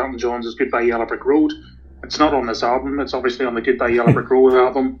song of Elton John's is Goodbye Yellow Brick Road. It's not on this album. It's obviously on the Goodbye Yellow Brick Road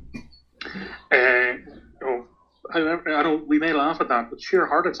album. However, we may laugh at that, but Sheer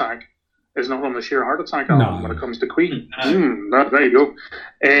Heart Attack is not on the Sheer Heart Attack album when it comes to Queen. There you go.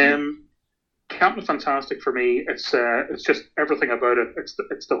 Captain Fantastic for me, it's just everything about it.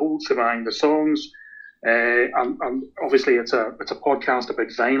 It's the whole shebang, the songs, and obviously it's a podcast about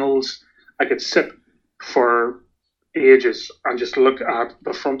vinyls. I could sit for ages and just look at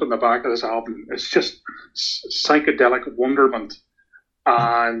the front and the back of this album. It's just psychedelic wonderment.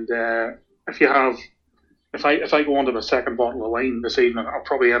 And if I go on to my second bottle of wine this evening, I'll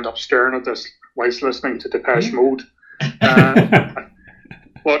probably end up staring at this whilst listening to Depeche Mode.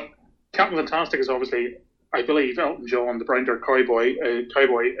 But Captain Fantastic is obviously, I believe, Elton John, the Brown Dirt Cowboy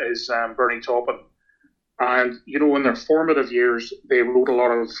is Bernie Taupin. And, in their formative years, they wrote a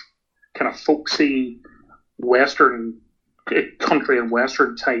lot of kind of folksy, Western, country and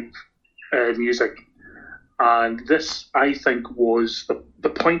Western type music. And this, I think, was the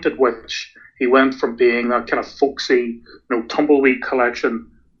point at which he went from being that kind of folksy, tumbleweed collection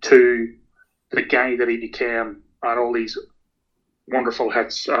to the guy that he became, and all these wonderful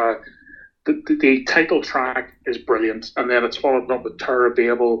hits. The title track is brilliant, and then it's followed up with Tower of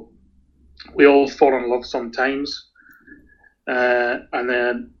Babel. We all fall in love sometimes, and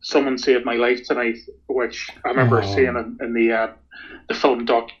then Someone Saved My Life Tonight, which I remember seeing in the film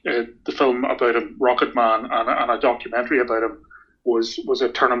about him, Rocket Man, and a documentary about him was a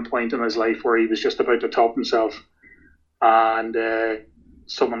turning point in his life where he was just about to top himself, and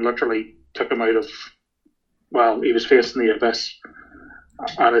someone literally took him out of. Well, he was facing the abyss.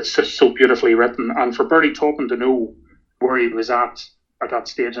 And it's just so beautifully written. And for Bernie Taupin to know where he was at that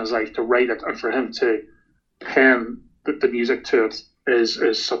stage in his life, to write it, and for him to pen the music to it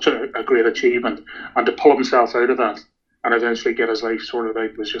is such a great achievement. And to pull himself out of that and eventually get his life sorted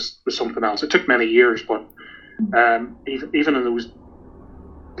out was something else. It took many years, but even in those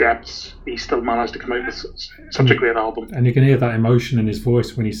depths, he still managed to come out with such a great album. And you can hear that emotion in his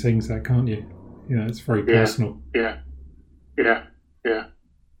voice when he sings that, can't you? It's very personal. Yeah.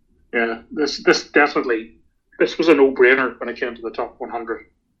 This was a no-brainer when it came to the top 100.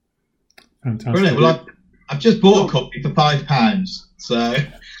 Fantastic. Brilliant. Well, I've just bought a copy for £5, so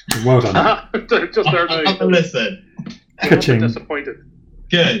well done. Just there now. Have a listen. Ka-ching. Disappointed.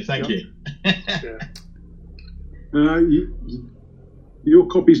 Good, thank you. Your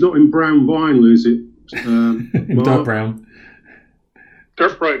copy's not in brown vinyl, is it? Dark brown.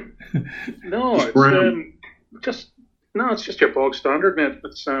 Dirt brown. No, it's brown. it's just your bog standard, mate.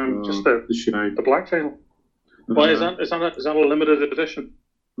 It's just the black vinyl. Why is that? Is that a limited edition?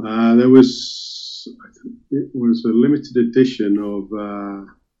 It was a limited edition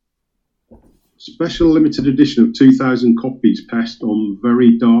special limited edition of 2,000 copies pressed on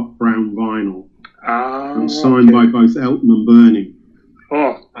very dark brown vinyl, and signed by both Elton and Bernie.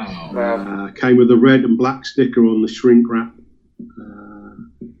 Came with a red and black sticker on the shrink wrap,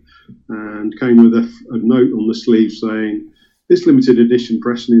 and came with a note on the sleeve saying, "This limited edition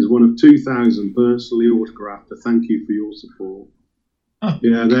pressing is one of 2,000 personally autographed. To thank you for your support." Oh.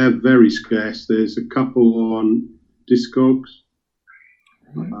 Yeah, they're very scarce. There's a couple on Discogs.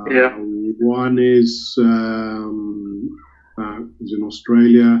 One is in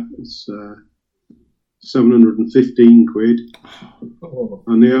Australia. It's 715 quid. Oh.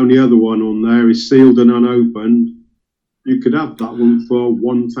 And the only other one on there is sealed and unopened. You could have that one for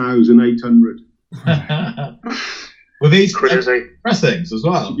 1,800. Were these crazy pressings as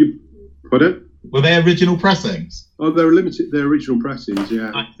well? You put it? Were they original pressings? Oh, they're limited. They're original pressings.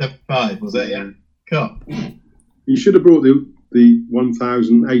 Yeah. 1975 was it? Yeah. Cool. You should have brought the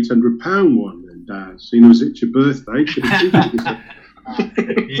 £1,800 one then, Daz. It's your birthday. Should have treated yourself.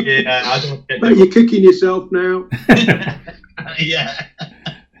 Yeah, I don't get You're kicking yourself now. Yeah.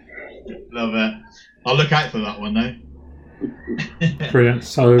 Love it. I'll look out for that one though. Brilliant.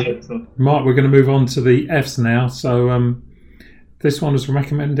 So, Mark, we're going to move on to the Fs now. So, this one was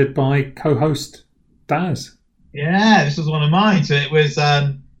recommended by co-host Daz. Yeah, this was one of mine. So it was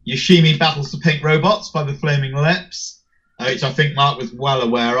Yoshimi Battles the Pink Robots by the Flaming Lips, which I think Mark was well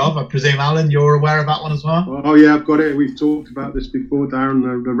aware of. I presume, Alan, you're aware of that one as well? Oh, yeah, I've got it. We've talked about this before, Darren,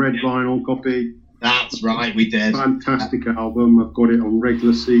 the red vinyl copy. That's right, we did. Fantastic album. I've got it on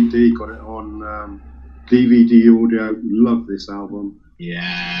regular CD, got it on DVD audio. Love this album.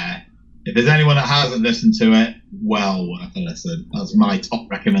 Yeah. If there's anyone that hasn't listened to it, well worth a listen. That's my top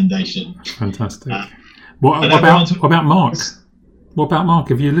recommendation. Fantastic. What about Mark? What about Mark?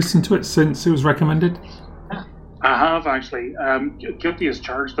 Have you listened to it since it was recommended? I have, actually. Guilty as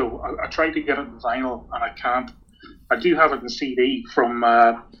charged, though. I tried to get it in vinyl, and I can't. I do have it in CD from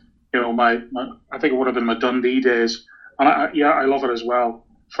my I think it would have been my Dundee days, and I love it as well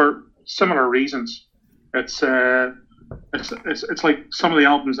for similar reasons. It's like some of the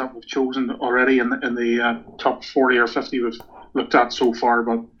albums that we've chosen already in the top 40 or 50 we've looked at so far,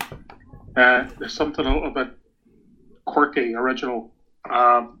 but there's something a little bit quirky, original,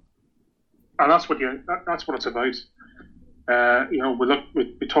 and that's what it's about.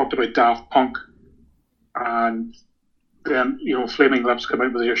 We talked about Daft Punk, and then Flaming Lips come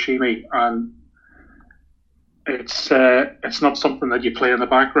out with Yoshimi, and it's not something that you play in the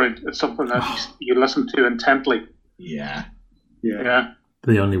background. It's something that you listen to intently. Yeah.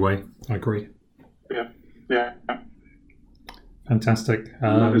 The only way. I agree. Yeah. Fantastic.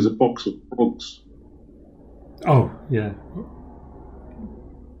 That is a box of frogs. Oh yeah.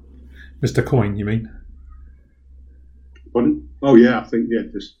 Mr. Coin, you mean? Pardon? Oh yeah, I think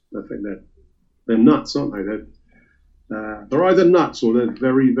they're nuts, aren't they? They're either nuts or they're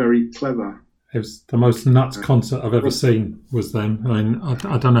very, very clever. It was the most nuts concert I've ever seen. Was them. I mean,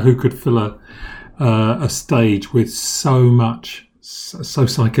 I don't know who could fill a stage with so much, so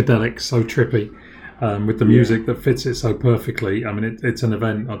psychedelic, so trippy, with the music that fits it so perfectly. I mean, it's an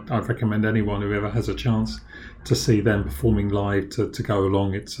event I'd recommend anyone who ever has a chance to see them performing live to go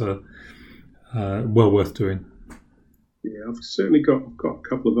along. It's well worth doing. Yeah, I've certainly got a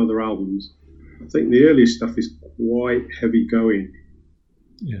couple of other albums. I think the early stuff is quite heavy going.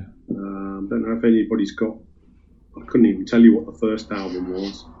 Yeah. Don't know if anybody's got. I couldn't even tell you what the first album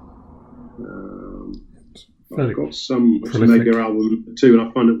was. I've got some Mega album too, and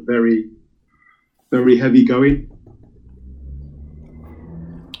I find it very, very heavy going.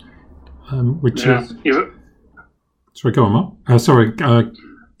 Sorry, go on, Mark.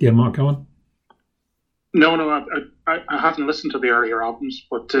 Mark, go on. No, I haven't listened to the earlier albums,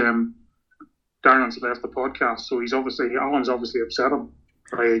 but Darren's left the podcast, so Alan's obviously upset him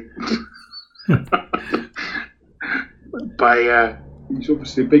by he's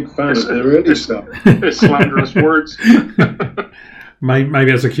obviously a big fan of their early stuff. His slanderous words.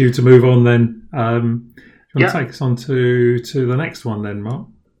 Maybe as a cue to move on then. You want to take us on to the next one then, Mark?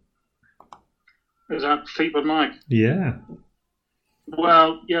 Is that Fleetwood Mac? Yeah.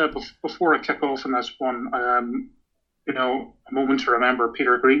 Well, yeah, before I kick off on this one, a moment to remember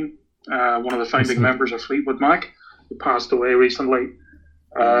Peter Green, one of the founding members of Fleetwood Mac, who passed away recently.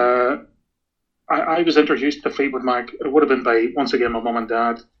 I was introduced to Fleetwood Mac, it would have been by, once again, my mum and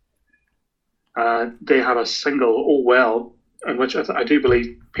dad. They had a single, Oh Well, in which I do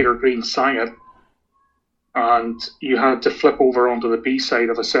believe Peter Green sang it, and you had to flip over onto the B-side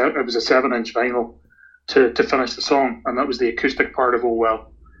of it was a 7-inch vinyl to finish the song, and that was the acoustic part of Oh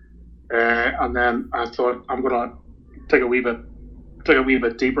Well. And then I thought, I'm going to dig a wee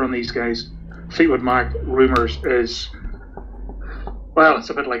bit deeper on these guys. Fleetwood Mac, Rumours is, well, it's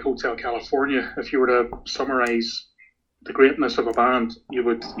a bit like Hotel California. If you were to summarise the greatness of a band, you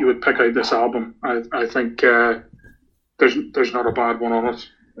would pick out this album. I think there's not a bad one on it.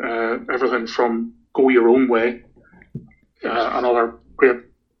 Everything from Go Your Own Way, another great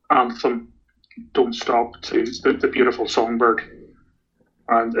anthem, Don't Stop, to the beautiful Songbird.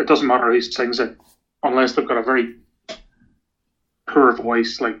 And it doesn't matter who sings it, unless they've got a very poor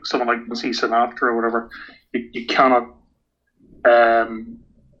voice, like someone like Nancy Sinatra or whatever. You cannot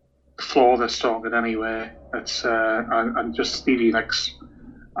flaw this song in any way. It's and just Stevie Nicks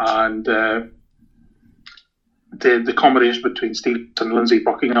and the combination between Steve and Lindsey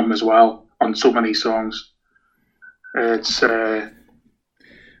Buckingham as well on so many songs. It's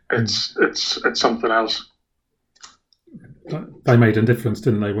something else. They made a difference,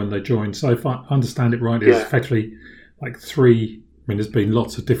 didn't they, when they joined? So if I understand it right, it's effectively like three. I mean, there's been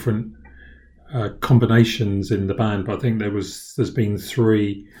lots of different combinations in the band, but I think there's been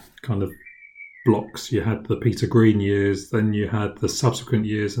three kind of blocks. You had the Peter Green years, then you had the subsequent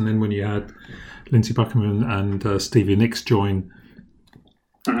years, and then when you had Lindsey Buckingham and Stevie Nicks join,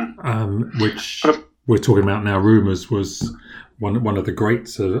 which we're talking about now. Rumours was one of the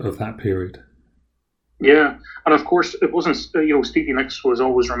greats of that period. Yeah, and of course it wasn't. Stevie Nicks was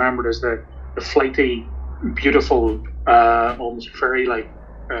always remembered as the flighty, beautiful, almost fairy-like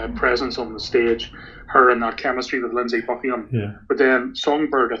presence on the stage. Her and that chemistry with Lindsey Buckingham. Yeah. But then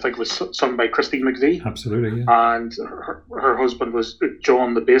Songbird, I think, was sung by Christine McVie. Absolutely, yeah. And her husband was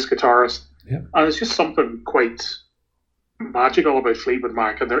John, the bass guitarist. Yeah. And it's just something quite magical about Fleetwood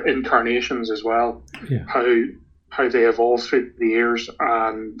Mac and their incarnations as well. Yeah. How they evolved through the years,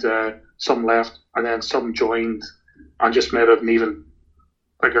 and some left, and then some joined, and just made it an even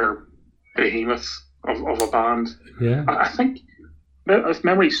bigger behemoth of a band. Yeah. I think, if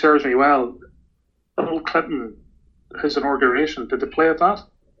memory serves me well, Bill Clinton his inauguration. Did they play at that?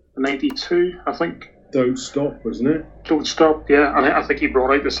 92, I think. Don't Stop, wasn't it? Don't Stop, yeah. I think he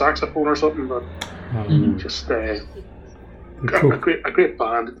brought out the saxophone or something, but just cool. a great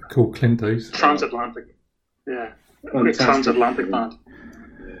band. Cool Clint those. Transatlantic. Yeah. A great Fantastic. transatlantic band.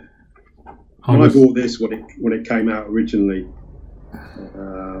 I I was- bought this when it came out originally,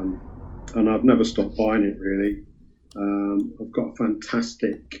 and I've never stopped buying it really. I've got a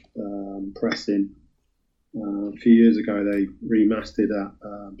fantastic pressing. A few years ago, they remastered at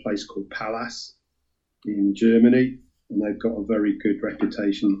a place called Palace in Germany, and they've got a very good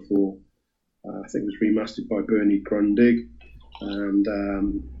reputation for. I think it was remastered by Bernie Grundig, and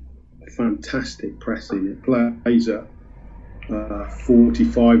fantastic pressing. It plays at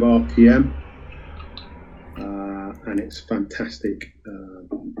 45 RPM. And it's a fantastic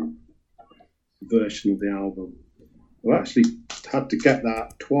version of the album. I actually had to get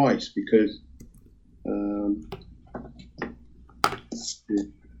that twice because you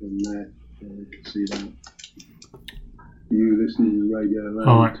can see that. You listening to Radio Land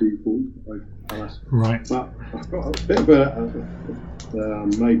All right. 245. Right. But I've got a bit of a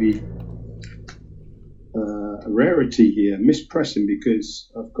maybe a rarity here, mispressing, because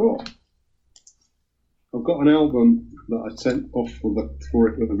I've got an album that I sent off for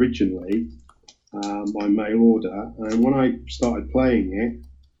it originally by mail order, and when I started playing it,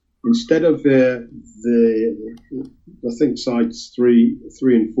 instead of the I think sides 3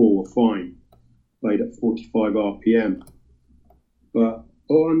 and 4 were fine, played at 45 RPM, but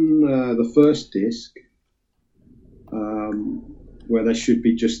on the first disc, where there should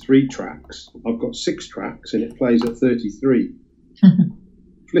be just 3 tracks, I've got 6 tracks and it plays at 33.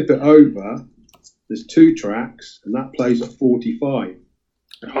 Flip it over, there's 2 tracks and that plays at 45.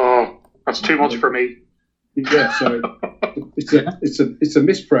 Oh, that's too much for me. Yeah, so it's a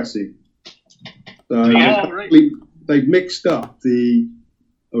mispressing. So right. they've mixed up the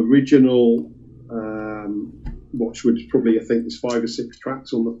original, which would probably, I think there's 5 or 6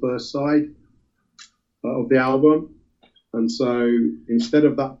 tracks on the first side of the album, and so instead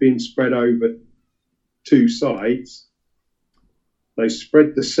of that being spread over 2 sides, they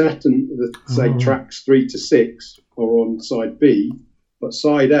spread the set, and say tracks 3 to 6 are on side B, but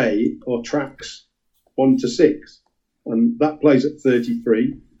side A are tracks 1 to 6, and that plays at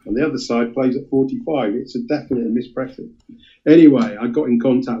 33, and the other side plays at 45. It's a definite mispressing. Anyway, I got in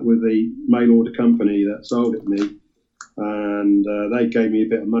contact with the mail order company that sold it me, and they gave me a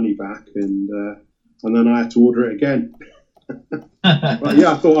bit of money back, and then I had to order it again. But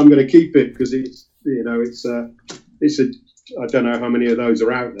yeah, I thought I'm going to keep it because it's I don't know how many of those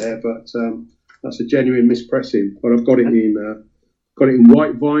are out there, but that's a genuine mispressing. But I've got it in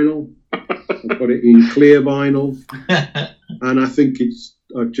white vinyl, I've got it in clear vinyl, and I think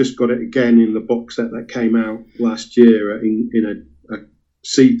I've just got it again in the box set that came out last year in a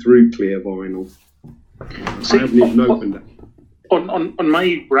see-through clear vinyl. I haven't even opened it. On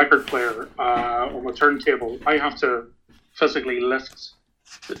my record player, on my turntable, I have to physically lift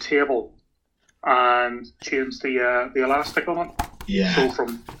the table and change the elastic on it. Yeah. So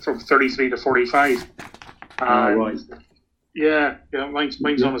from 33 to 45. Right. Yeah, mine's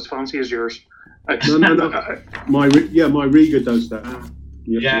not as fancy as yours. No. My Riga does that.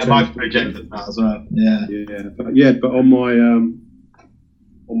 Yeah, my project does that as well. Yeah. But on my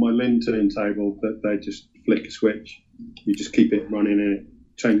Lin turntable, that they just flick a switch. You just keep it running and it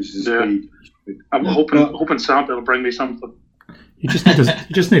changes the speed. I'm hoping Santa will bring me something. You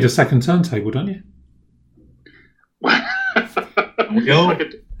just need a second turntable, don't you? We go.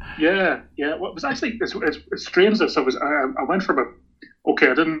 Yeah. Well, it was actually it's strange. This I went from I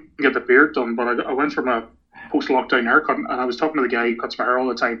didn't get the beard done, but I went from a post-lockdown haircut, and I was talking to the guy who cuts my hair all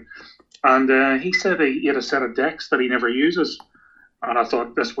the time, and he said he had a set of decks that he never uses, and I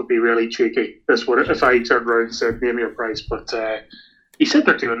thought this would be really cheeky. This would, if I turned around and said name me a price, but he said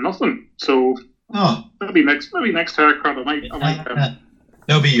they're doing nothing. So maybe next haircut I might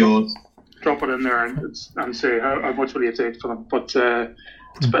they'll be yours. Drop it in there and say how much will you take for them. But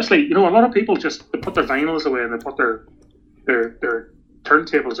especially, a lot of people they put their vinyls away and they put their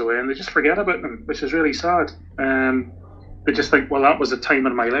turntables away and they just forget about them, which is really sad. They just think, well, that was a time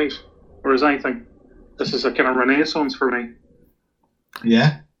in my life, whereas I think this is a kind of renaissance for me.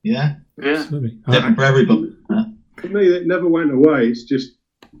 Yeah. Absolutely. Different for everybody. For me, it never went away. It's just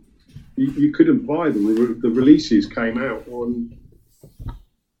you couldn't buy them. The releases came out on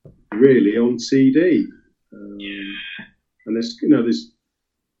CD. And there's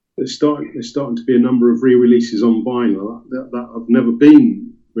starting to be a number of re-releases on vinyl that have never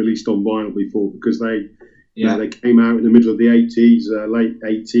been released on vinyl before, because they came out in the middle of the 80s, late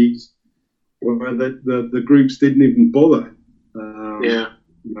 80s, where the groups didn't even bother. Yeah.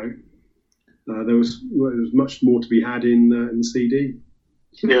 You know, there was much more to be had in CD.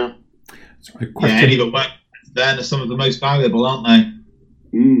 Yeah. Sorry, Yeah, question. any but then are some of the most valuable, aren't they?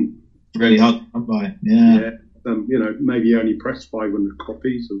 Mm. Really hard to come by. Yeah. You know, maybe only pressed 500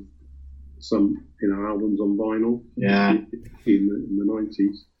 copies of some, albums on vinyl. Yeah. In the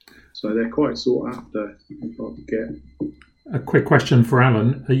 90s. So they're quite sought after. Hard to get. A quick question for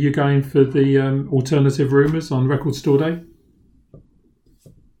Alan. Are you going for the alternative rumours on Record Store Day?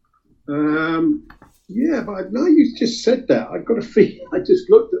 Yeah, but now you just said that, I've got a feeling. I just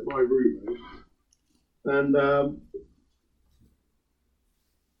looked at my rumours and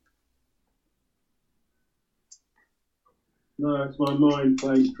no, it's my mind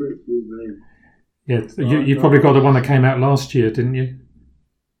playing tricks with me. Yeah, you probably got the one that came out last year, didn't you?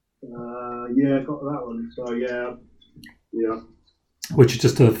 Yeah, I got that one. So yeah. Which is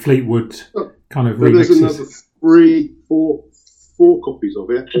just a Fleetwood kind of There's remixes. another 4 copies of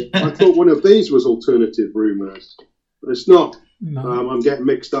it. I thought one of these was alternative rumours, but it's not. No. I'm getting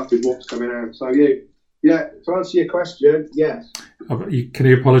mixed up with what's coming out. So yeah. To answer your question, yes. Can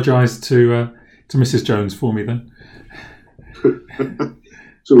you apologise to Mrs. Jones for me then?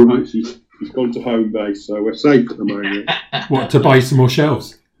 It's all right. She's gone to home base, so we're safe at the moment. What, to buy some more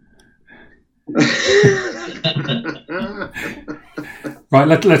shelves? Right,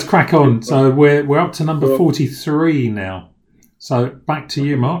 let's crack on. So we're up to number 43 now. So back to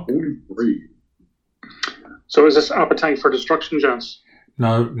you, Mark. 43. So is this Appetite for Destruction, gents?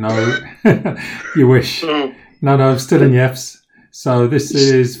 No, you wish. Oh. No, still in Yefs. So this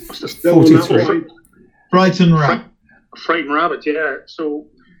is 43. Brighton Rabbit. Frightened Rabbit, yeah. So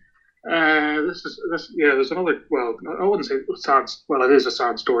there's another. Well, I wouldn't say sad. Well, it is a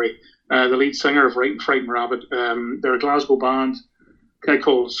sad story. The lead singer of Frightened Rabbit. They're a Glasgow band. A guy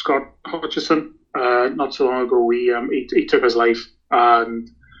called Scott Hutchison. Not so long ago, he took his life, and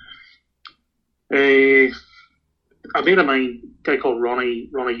a mate of mine, a guy called Ronnie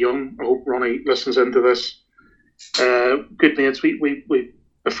Young. I hope Ronnie listens into this. Good mates. We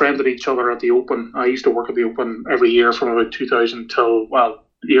befriended each other at the Open. I used to work at the Open every year from about 2000 till the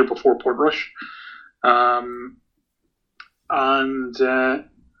year before Portrush, and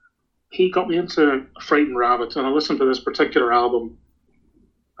he got me into Frightened Rabbit, and I listened to this particular album.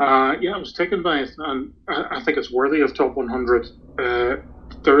 I was taken by it, and I think it's worthy of top 100.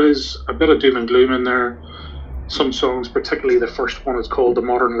 There is a bit of doom and gloom in there. Some songs, particularly the first one, is called "The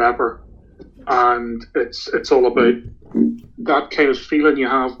Modern Leper," and it's all about that kind of feeling you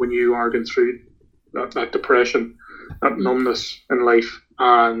have when you are going through that depression, that numbness in life,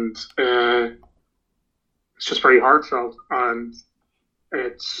 and it's just very heartfelt, and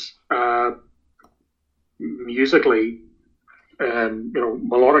it's musically.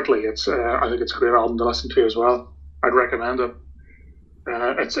 Melodically, I think it's a great album to listen to as well. I'd recommend it.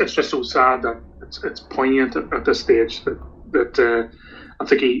 It's just so sad that it's poignant at this stage that I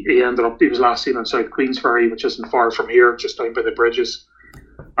think he was last seen on South Queensferry, which isn't far from here, just down by the bridges,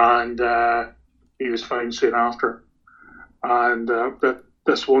 and he was found soon after. And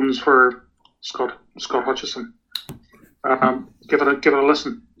this one's for Scott Hutchison. Give it a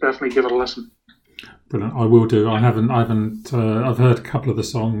listen. Definitely give it a listen. Brilliant. I will do. I've heard a couple of the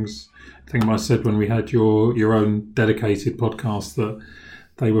songs. I think I said when we had your own dedicated podcast that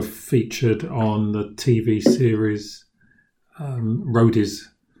they were featured on the TV series Roadies,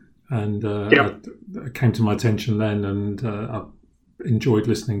 and it came to my attention then, and I've enjoyed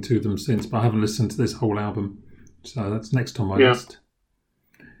listening to them since. But I haven't listened to this whole album, so that's next on my list.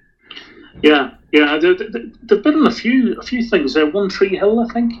 Yeah. They've been on a few things. One Tree Hill, I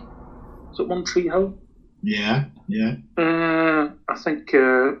think. Is it One Tree Hill? Yeah. I think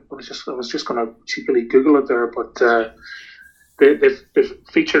I was just going to cheekily Google it there, but they've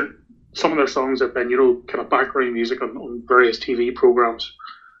featured some of their songs have been kind of background music on various TV programs,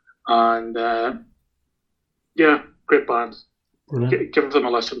 and great band. Give them a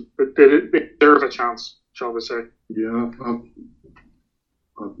listen. They deserve a chance, shall we say? Yeah,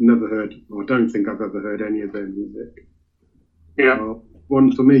 I've never heard. I don't think I've ever heard any of their music. Yeah.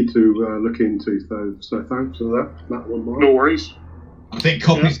 One for me to look into, so thanks for that one, Mark. No worries. I think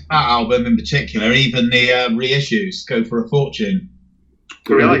copies of that album in particular, even the reissues, go for a fortune.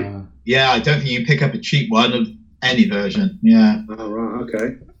 Really? Yeah, I don't think you can pick up a cheap one of any version. Yeah. Oh, right,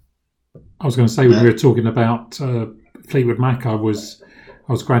 okay. I was going to say, when we were talking about Fleetwood Mac, I was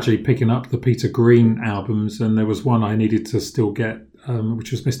gradually picking up the Peter Green albums, and there was one I needed to still get,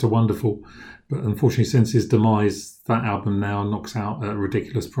 which was Mr. Wonderful. But unfortunately, since his demise, that album now knocks out at a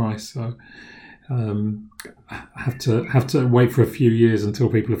ridiculous price. So have to wait for a few years until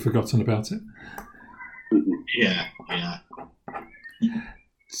people have forgotten about it. Yeah.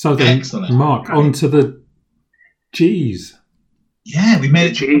 So then, Excellent. Mark, on to the G's. Yeah, we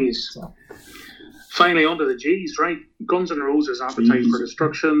made it. G's. Finally, onto the G's, right? Guns N' Roses, Appetite for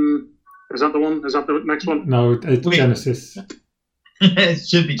Destruction. Is that the one? Is that the next one? No, it's Genesis. It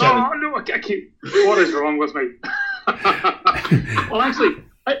should be Genesis. Oh, no, I keep... What is wrong with me? Well, actually,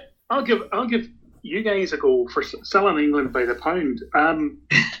 I'll give you guys a go for selling England by the pound.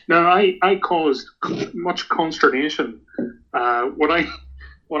 Now, I caused much consternation when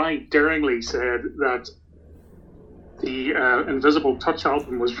I daringly said that the Invisible Touch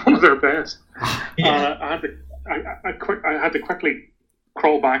album was one of their best. Yeah. I had to quickly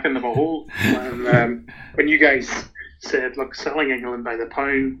crawl back into my hole when you guys said, look, selling England by the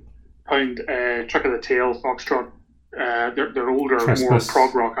pound, Trick of the Tail, Foxtrot, they're older, Trespass. more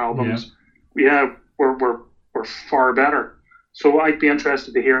prog rock albums. Yeah, we're far better. So I'd be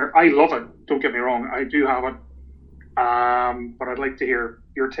interested to hear. I love it. Don't get me wrong. I do have it. But I'd like to hear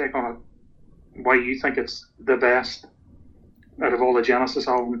your take on it. Why you think it's the best out of all the Genesis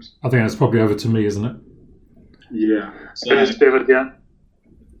albums? I think that's probably over to me, isn't it? Yeah. So, It is, David, yeah.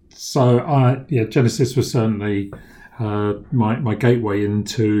 So, Genesis was certainly my gateway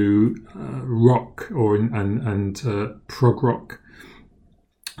into rock and prog rock.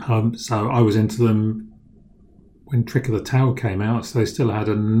 So I was into them when Trick of the Tail came out. So they still had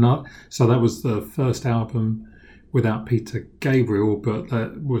so that was the first album without Peter Gabriel, but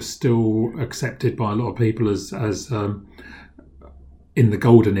that was still accepted by a lot of people as in the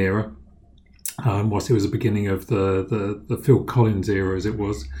golden era. Whilst it was the beginning of the Phil Collins era, as it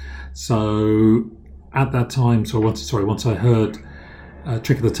was. So at that time, once I heard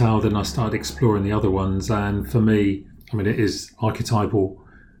Trick of the Tail, then I started exploring the other ones. And for me, I mean, it is archetypal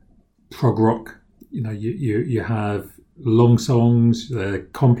prog rock. You know, you have long songs, they're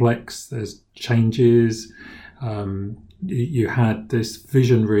complex, there's changes. You had this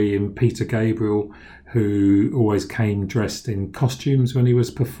visionary in Peter Gabriel, who always came dressed in costumes when he was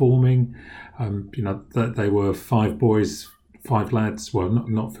performing. That they were five lads. Well,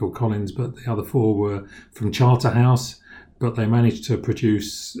 not Phil Collins, but the other four were from Charterhouse. But they managed to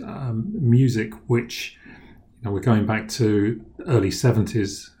produce music which, we're going back to early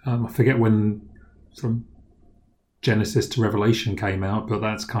 70s. I forget when from Genesis to Revelation came out, but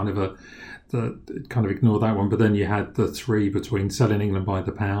that's kind of ignore that one. But then you had the three between Selling England by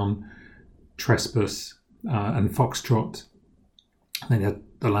the Pound, Trespass, and Foxtrot. Then you had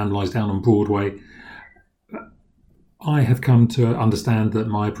The Lamb Lies Down on Broadway. I have come to understand that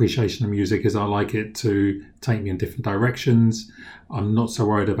my appreciation of music is I like it to take me in different directions. I'm not so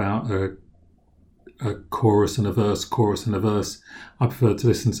worried about a chorus and a verse. I prefer to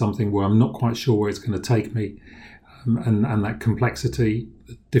listen to something where I'm not quite sure where it's going to take me. And that complexity,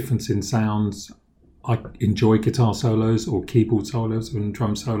 the difference in sounds. I enjoy guitar solos or keyboard solos and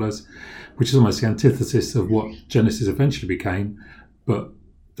drum solos, which is almost the antithesis of what Genesis eventually became. But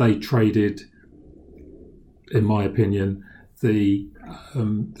they traded, in my opinion, the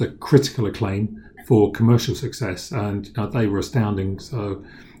critical acclaim for commercial success, and they were astounding. So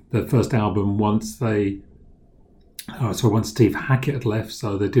their first album, once Steve Hackett had left,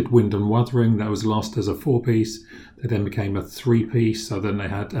 so they did Wind and Wuthering. That was last as a 4-piece. They then became a 3-piece. So then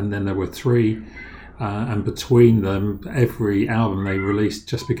then there were 3. And between them, every album they released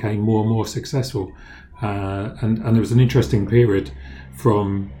just became more and more successful. And it was an interesting period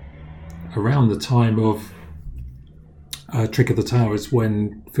from around the time of Trick of the Tail is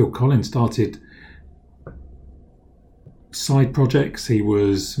when Phil Collins started side projects. He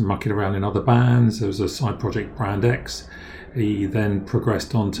was mucking around in other bands. There was a side project, Brand X. He then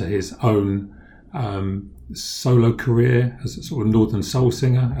progressed on to his own solo career as a sort of northern soul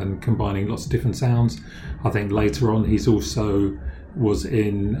singer and combining lots of different sounds. I think later on he's also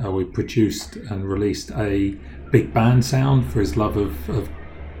we produced and released a big band sound for his love of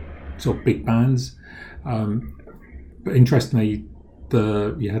sort of big bands. But interestingly,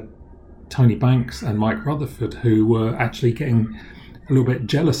 you had Tony Banks and Mike Rutherford who were actually getting a little bit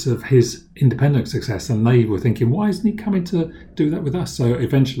jealous of his independent success, and they were thinking, why isn't he coming to do that with us? So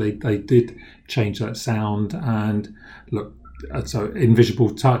eventually they did change that sound. And look, so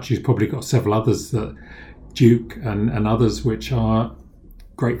Invisible Touch, you've probably got several others, that Duke and others, which are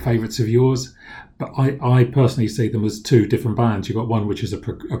great favourites of yours. But I personally see them as two different bands. You've got one which is a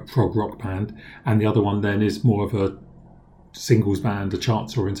prog rock band, and the other one then is more of a singles band, a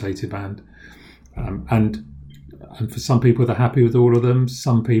charts orientated band. And for some people, they're happy with all of them.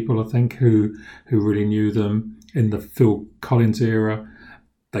 Some people, I think, who really knew them in the Phil Collins era,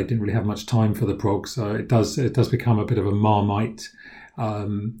 they didn't really have much time for the prog, so it does become a bit of a Marmite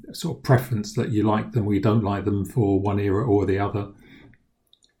sort of preference that you like them or you don't like them for one era or the other.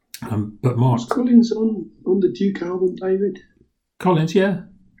 But Mark, was Collins on the Duke album, David? Collins, yeah,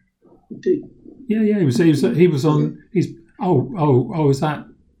 He did. yeah, he was on. He's is that?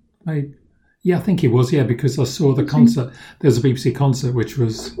 Yeah, I think he was. Yeah, because I saw the concert. There's a BBC concert which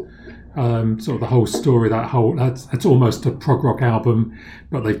was sort of the whole story. That's almost a prog rock album,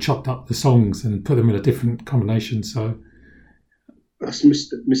 but they've chopped up the songs and put them in a different combination. So that's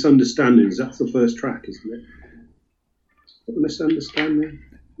Misunderstandings. That's the first track, isn't it? Misunderstanding.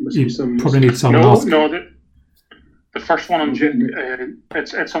 Must you be some probably need someone No, else. no, the first one on Duke,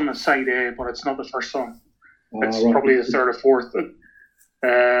 it's on the side A, but it's not the first song. It's right. probably the third or fourth.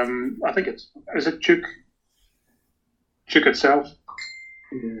 I think is it Duke itself?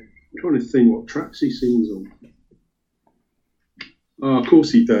 Yeah. I'm trying to think what tracks he sings on. Oh, of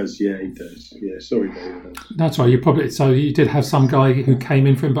course he does. Yeah, he does. Yeah, sorry, David. That's right. You did have some guy who came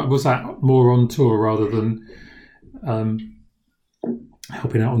in for him, but was that more on tour rather than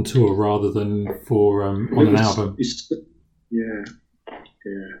helping out on tour rather than for on an album? Yeah.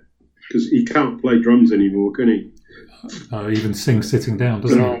 Because he can't play drums anymore, can he? Even sing sitting down,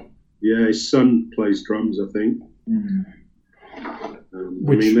 doesn't No. he? Yeah, his son plays drums, I think.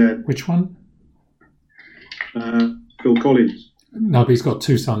 Which one? Phil Collins. No, but he's got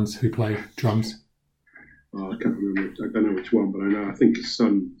two sons who play drums. Oh, I can't remember. I don't know which one, but I think his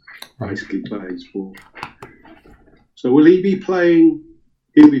son basically plays for. So will he be playing?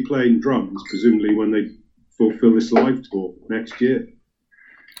 He'll be playing drums, presumably, when they fulfil this live tour next year.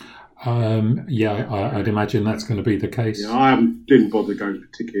 I'd imagine that's going to be the case. Yeah, I didn't bother going for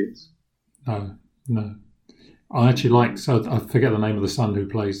tickets. No. I actually I forget the name of the son who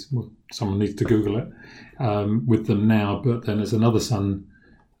plays. Well, someone needs to Google it with them now. But then there's another son,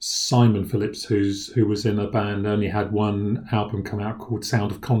 Simon Phillips, who was in a band, only had one album come out called Sound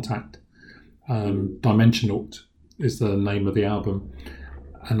of Contact. Dimensionaut is the name of the album,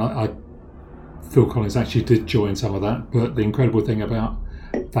 and Phil Collins actually did join some of that. But the incredible thing about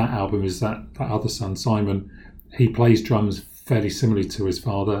that album is that other son, Simon, he plays drums fairly similarly to his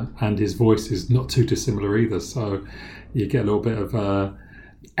father, and his voice is not too dissimilar either. So you get a little bit of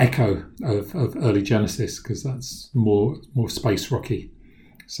echo of early Genesis, because that's more space rocky.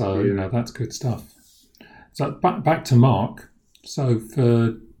 So that's good stuff. So back to Mark. So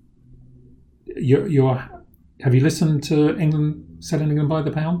for have you listened to Selling England by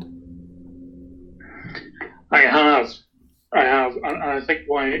the Pound? I have, and I think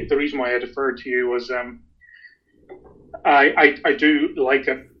the reason why I deferred to you was I do like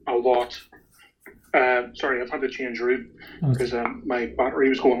it a lot. Sorry, I've had to change route because my battery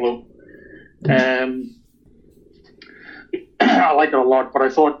was going low. I like it a lot, but I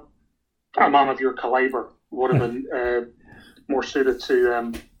thought a man of your caliber would have been more suited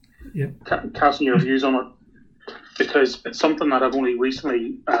to casting your views on it, because it's something that I've only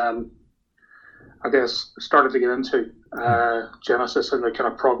recently, I guess, started to get into Genesis in the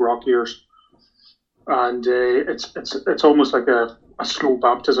kind of prog rock years, and it's almost like a slow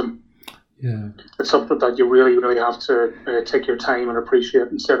baptism. Yeah, it's something that you really, really have to take your time and appreciate,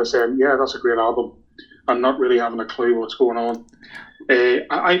 instead of saying, "Yeah, that's a great album," and not really having a clue what's going on.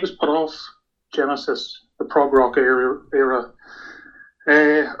 I was put off Genesis, the prog rock era,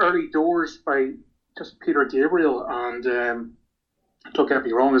 early doors by just Peter Gabriel, and don't get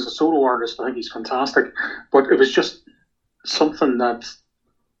me wrong, as a solo artist, I think he's fantastic, but it was just something that,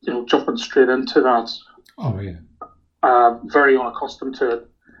 jumping straight into that. Oh yeah. Very unaccustomed to it.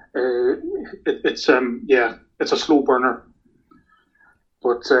 It's a slow burner,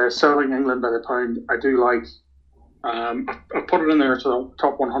 but Selling England by the Pound, I do like. I put it in there to the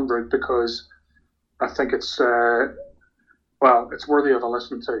top 100 because I think it's it's worthy of a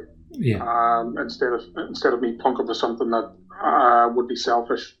listen to. Yeah. Instead of me plunking for something that would be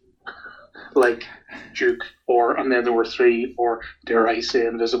selfish, like Duke, and then there were three, or dare I say,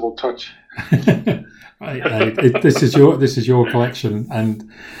 Invisible Touch. This is your collection,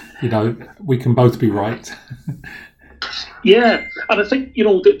 and we can both be right. Yeah, and I think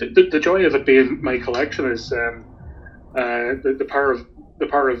the joy of it being my collection is the power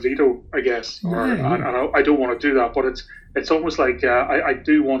of veto, I guess. I don't want to do that, but it's almost like I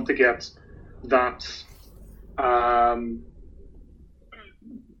do want to get that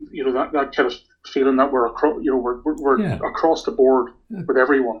that kind of feeling that we're across across the board with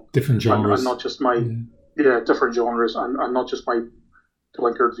everyone, different genres, and not just my different genres, and not just my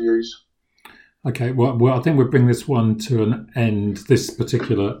blinkered views. Okay, well, I think we'll bring this one to an end, this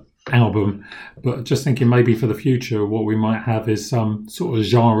particular album, but just thinking maybe for the future, what we might have is some sort of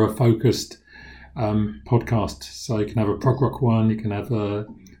genre-focused podcast. So you can have a prog rock one, you can have a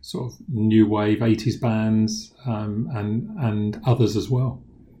sort of new wave 80s bands, and others as well.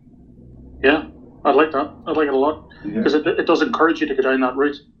 Yeah, I'd like that. I'd like it a lot because it does encourage you to go down that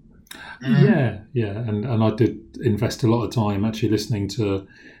route. Yeah, and I did invest a lot of time actually listening to,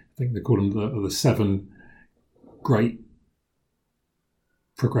 I think they call them the 7 great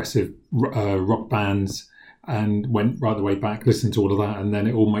progressive rock bands, and went right the way back, listened to all of that, and then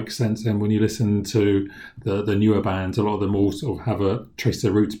it all makes sense. And when you listen to the newer bands, a lot of them all sort of have trace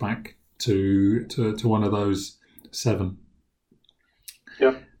their roots back to one of those 7.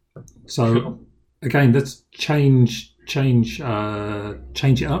 Yeah. So again, let's change it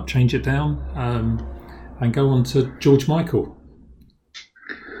up, change it down, and go on to George Michael.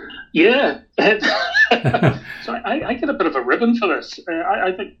 Yeah. So I get a bit of a ribbon for this.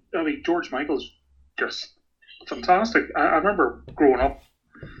 I think George Michael's just fantastic. I remember growing up,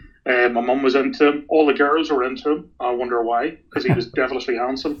 my mum was into him. All the girls were into him. I wonder why, because he was devilishly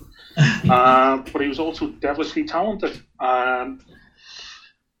handsome, but he was also devilishly talented. Wham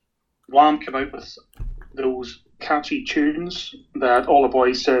came out with those catchy tunes that all the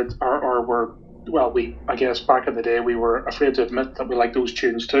boys said were, well, I guess back in the day we were afraid to admit that we liked those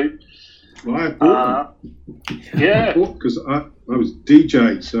tunes too. Well, I bought them. Yeah, because I was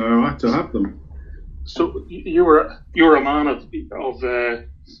DJ, so I had to have them. So you were a man of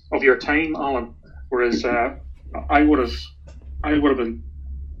your time, Alan. Whereas I would have been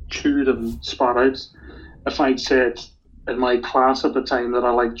chewed and spat out if I'd said in my class at the time that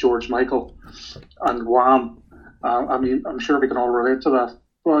I liked George Michael and Wham. I'm sure we can all relate to that.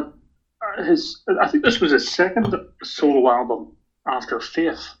 But I think this was his second solo album after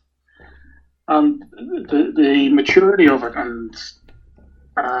Faith, and the maturity of it, and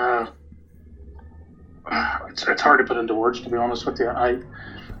it's hard to put into words, to be honest with you.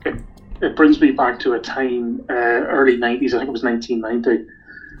 It brings me back to a time, early 90s, I think it was 1990,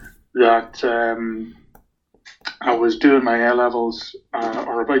 that I was doing my A-levels,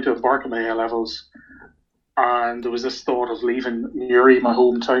 or about to embark on my A-levels, and there was this thought of leaving Newry, my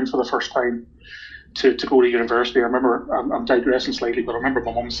hometown, for the first time to go to university. I remember, I'm digressing slightly, but I remember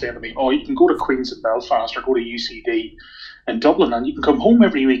my mum saying to me, "Oh, you can go to Queen's in Belfast or go to UCD in Dublin, and you can come home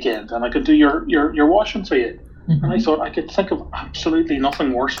every weekend, and I can do your washing for you." Mm-hmm. And I thought I could think of absolutely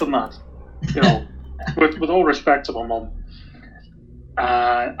nothing worse than that, you know, with all respect to my mum.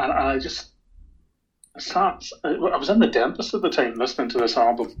 And I just sat. I was in the dentist at the time listening to this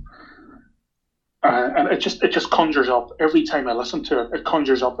album, and it just conjures up every time I listen to it. It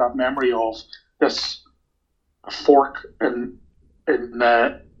conjures up that memory of this fork in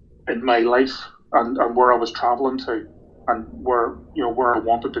my life and where I was travelling to, and where I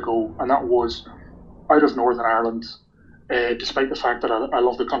wanted to go, and that was out of Northern Ireland. Despite the fact that I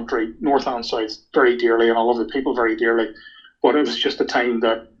love the country, north and south, very dearly, and I love the people very dearly, but it was just a time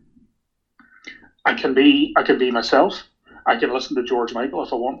that I can be myself. I can listen to George Michael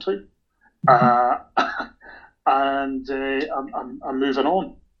if I want to, and I'm moving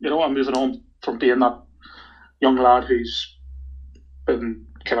on. I'm moving on from being that young lad who's been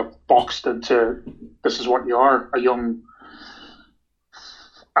kind of boxed into this is what you are, a young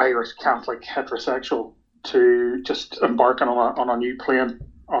Irish Catholic heterosexual, to just embarking on a new plane,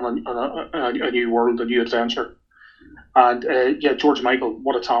 on a new world, a new adventure. And George Michael,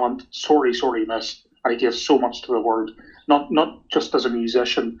 what a talent! Sorry missed. And he gave so much to the world, not just as a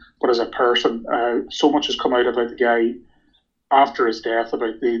musician, but as a person. So much has come out about the guy after his death,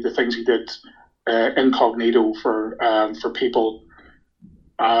 about the things he did incognito for people.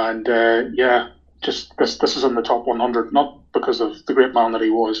 And just this is in the top 100, not because of the great man that he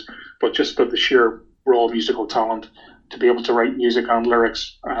was, but just the sheer raw musical talent to be able to write music and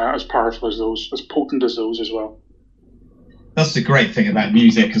lyrics as powerful as those, as potent as those as well. That's the great thing about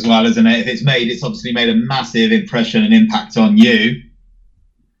music as well, isn't it? If it's obviously made a massive impression and impact on you,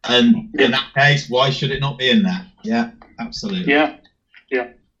 and in that case, why should it not be in there? Yeah, absolutely. Yeah.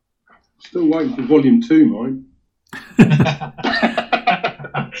 Still waiting for volume 2, mine.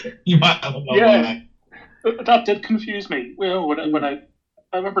 You might have a long way. That did confuse me. Well, when I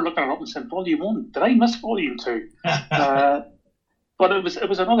remember looking it up and saying volume 1, did I miss volume 2? But it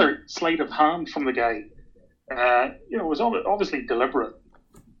was another sleight of hand from the guy. It was obviously deliberate.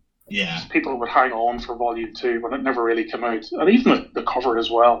 Yeah. People would hang on for volume 2 when it never really came out, and even the cover as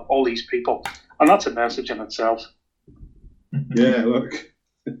well. All these people, and that's a message in itself. Yeah, look.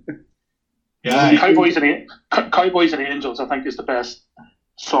 Yeah. Cowboys and Angels, I think, is the best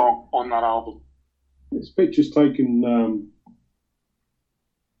song on that album. This picture's taken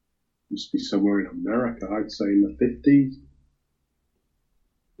must be somewhere in America, I'd say in the 50s.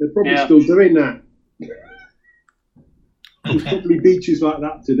 They're probably still doing that. There's probably beaches like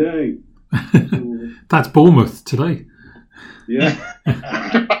that today. That's Bournemouth today. Yeah.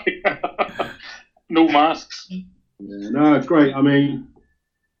 No masks. Yeah, no, it's great. I mean,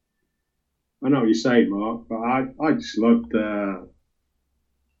 I know what you're saying, Mark, but I just loved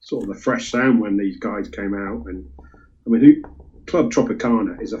sort of the fresh sound when these guys came out. And I mean, Club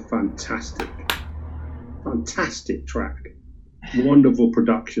Tropicana is a fantastic track. Wonderful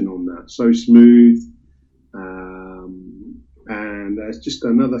production on that. So smooth. And it's just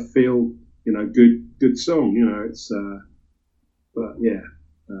another feel, good song. It's, but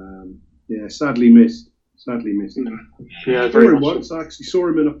yeah, sadly missed. Yeah, I saw him once. I actually saw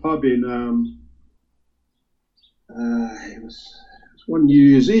him in a pub in, it was one New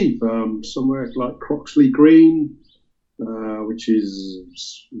Year's Eve, somewhere like Croxley Green, which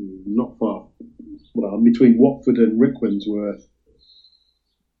is not far, between Watford and Rickmansworth.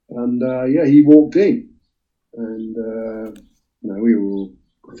 And he walked in, and we were all,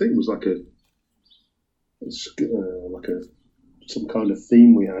 I think it was like some kind of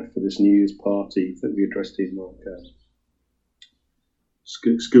theme we had for this New Year's party that we addressed in like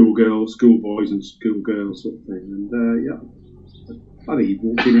schoolboys and schoolgirls sort of thing. And I think he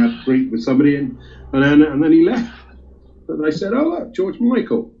walked in, had a drink with somebody, and then he left. But they said, "Oh look, George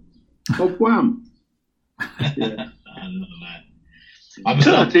Michael of Wham." Yeah. I love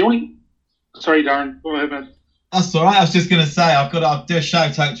that. The only. Sorry, Darren. Go ahead, man. That's all right. I was just going to say I'll do a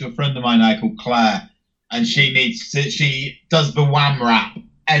shout out to a friend of mine now called Claire, and she does the Wham rap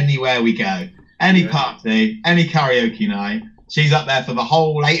anywhere we go, any party, any karaoke night. She's up there for the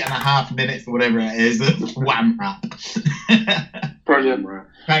whole 8.5 minutes or whatever it is of Wham rap. Brilliant.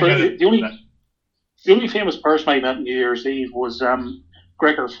 The only famous person I met on New Year's Eve was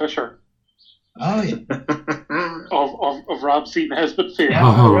Gregor Fisher. Oh yeah. of Rob C. Nesbitt fame.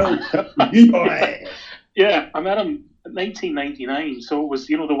 Oh. Yeah, I met him in 1999, so it was,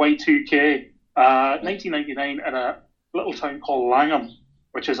 the Y2K. 1999 in a little town called Langham,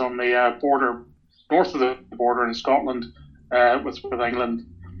 which is on the border, north of the border in Scotland with England.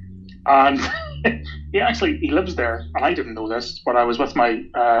 And he lives there, and I didn't know this, but I was with my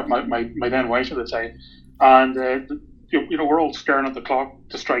my then wife at the time, and we're all staring at the clock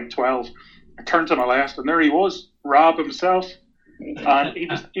to strike 12. I turned to my left, and there he was, Rob himself, and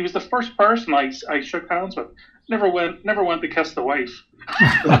he was the first person I shook hands with. Never went to kiss the wife.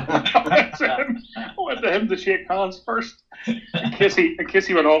 I went to him to shake hands first, in case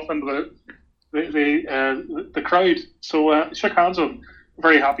he went off into the crowd. So shook hands with him.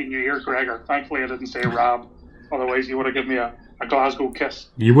 Very happy New Year, Gregor. Thankfully, I didn't say Rob. Otherwise, he would have given me a Glasgow kiss.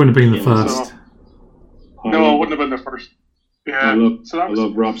 You wouldn't have been the first. So, no, I wouldn't have been the first. Yeah, I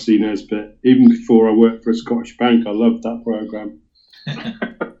love Rob C. Nesbitt. Even before I worked for a Scottish bank, I loved that programme.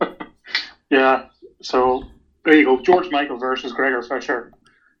 Yeah, so there you go. George Michael versus Gregor Fisher.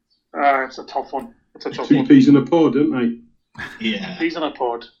 It's a tough one. Two peas in a pod, didn't they? Yeah. Peas in a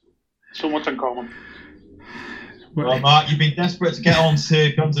pod. So much in common. Well, Mark, you've been desperate to get on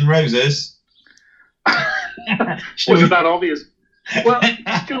to Guns N' Roses. Wasn't that obvious? Well,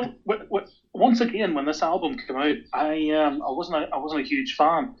 once again, when this album came out, I wasn't a huge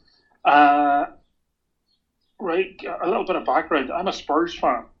fan. Right, a little bit of background. I'm a Spurs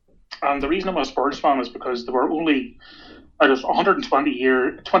fan, and the reason I'm a Spurs fan is because there were only out of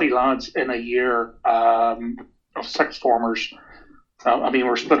 120 lads in a year of sixth formers.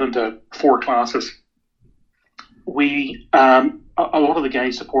 We're split into 4 classes. We a lot of the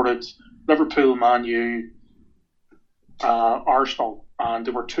guys supported Liverpool, Man U, Arsenal, and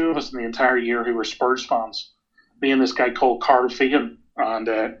there were 2 of us in the entire year who were Spurs fans. Me and this guy called Carl Feehan, and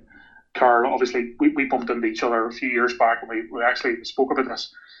Carl, obviously, we bumped into each other a few years back, and we actually spoke about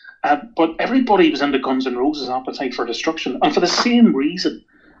this. But everybody was into Guns N' Roses' Appetite for Destruction, and for the same reason,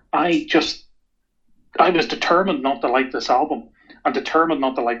 I was determined not to like this album, and determined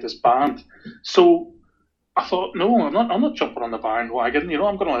not to like this band. So I thought, no, I'm not jumping on the bandwagon.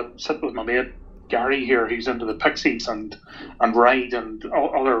 I'm going to sit with my mate Gary here, who's into the Pixies and Ride and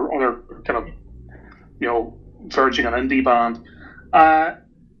other kind of verging an indie band.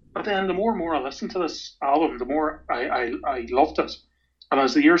 But then the more and more I listened to this album, the more I loved it. And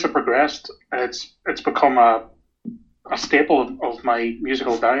as the years have progressed, it's become a staple of my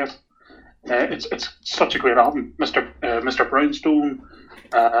musical diet. It's such a great album, Mr. Brownstone,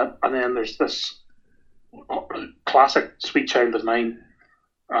 and then there's this classic Sweet Child of Mine,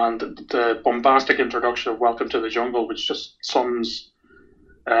 and the bombastic introduction of Welcome to the Jungle, which just sums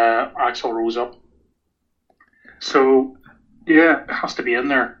Axl Rose up. So Yeah, it has to be in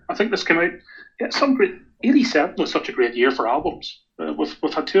there. I think this came out. Yeah, some great. 87 was such a great year for albums.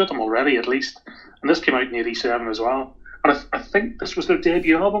 We've had two of them already, at least, and this came out in 87 as well. And I think this was their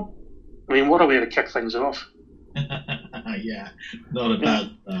debut album. I mean, what a way to kick things off! Yeah, not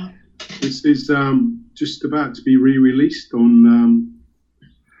about that. This is just about to be re-released on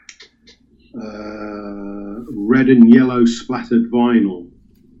red and yellow splattered vinyl.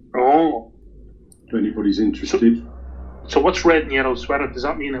 Oh, If anybody's interested. so what's red and yellow sweater? Does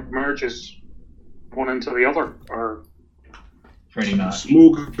that mean it merges one into the other, or Pretty much.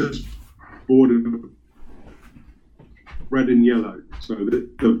 Smorgasbord of red and yellow. So the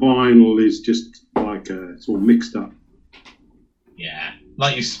vinyl is just like it's all mixed up. Yeah,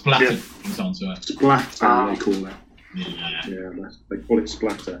 like you splattered Yeah. things onto it. Splatter, they call it. Yeah. Yeah, they call it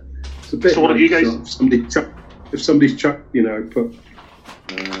splatter. It's a bit So what have like you guys- if somebody's chucked, put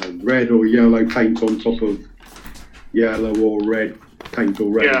red or yellow paint on top of yellow or red paint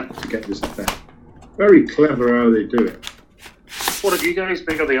already Yeah. to get this effect. Very clever how they do it. what did you guys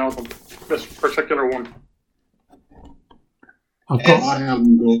think of the album? This particular one. I've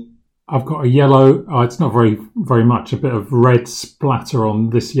got a yellow. It's not very much. A bit of red splatter on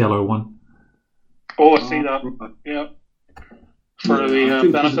this yellow one. Oh, I see that. Yeah. For Yeah, I the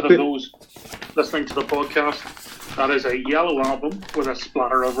think benefit there's a of bit- those listening to the podcast, that is a yellow album with a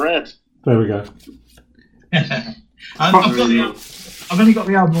splatter of red. There we go. I've only got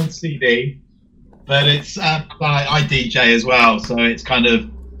the album on CD, but it's I DJ as well, so it's kind of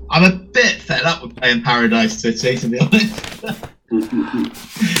I'm a bit fed up with playing Paradise City, to be honest.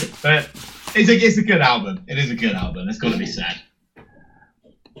 But it's a good album. It is a good album. It's got to be said.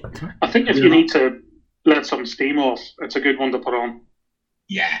 I think if you need to let some steam off, it's a good one to put on.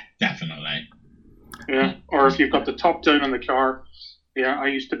 Yeah, definitely. Yeah. Or if you've got the top down in the car. Yeah, I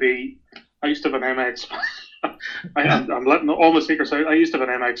used to have an MX. I'm letting all the secrets out. I used to have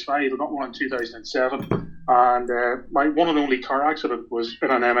an MX-5. I got one in 2007, and my one and only car accident was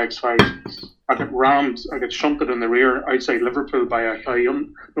in an MX-5. I got rammed. I got shunted in the rear outside Liverpool by a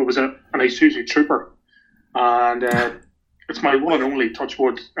an Isuzu Trooper, and it's my one and only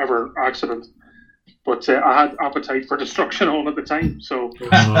touchwood ever accident. But I had appetite for destruction on at the time, so,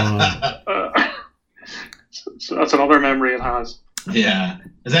 so that's another memory it has. Yeah.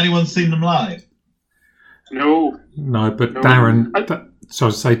 Has anyone seen them live? No. But No. Darren. So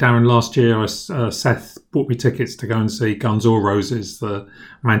I'd say, Darren, last year Seth bought me tickets to go and see Guns N' Roses, the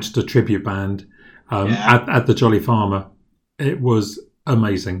Manchester tribute band, at the Jolly Farmer. It was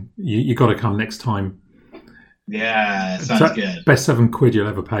amazing. You got to come next time. Yeah, sounds good. Best £7 you'll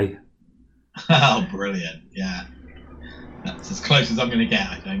ever pay. Oh, brilliant! Yeah, that's as close as I'm going to get,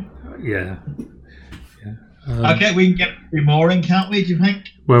 I think. Yeah. Okay, we can get a few more in, can't we? Do you think?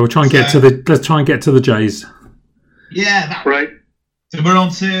 Well, let's try and get to the Jays. Yeah, that's Right. So we're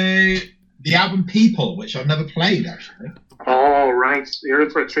on to the album People, which I've never played actually. Oh, right. You're in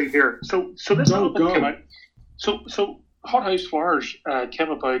for a treat here. So this album go. came out. So Hot House Flowers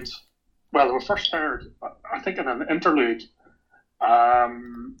came about. Well, they were first heard, I think, in an interlude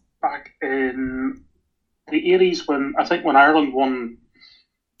back in the 80s when Ireland won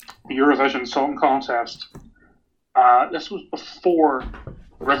the Eurovision Song Contest. This was before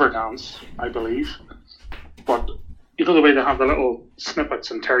Riverdance, I believe. But you know the way they have the little snippets,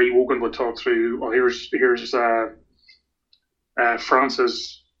 and Terry Wogan would talk through. Well, here's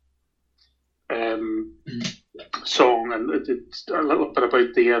France's song, and it's a little bit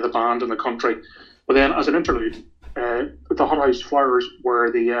about the band and the country. But then, as an interlude, the Hot House Flowers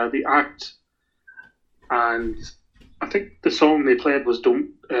were the act, and I think the song they played was "Don't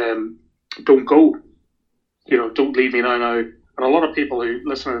Go," "Don't Leave Me Now." And a lot of people who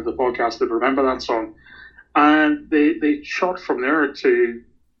listen to the podcast would remember that song. And they shot from there to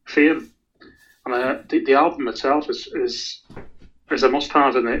fame. And the album itself is a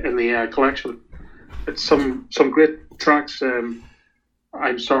must-have in the collection. It's some great tracks.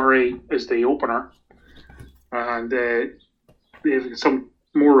 I'm Sorry is the opener, and they've some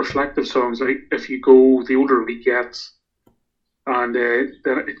more reflective songs like If You Go, The Older We Get, and then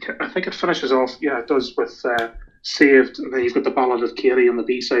I think it finishes off. Yeah, it does with Saved, and then you've got the Ballad of Katie on the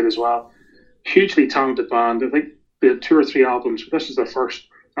B-side as well. Hugely talented band. I think they had 2 or 3 albums, but this is their first.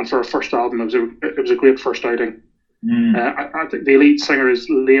 And for a first album, it was a great first outing. I think the lead singer is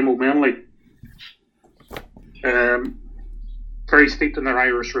Liam O'Manley. Very steeped in their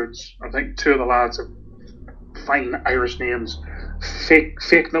Irish roots. I think 2 of the lads have fine Irish names.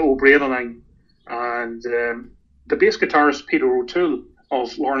 Fake No O'Brien and the bass guitarist Peter O'Toole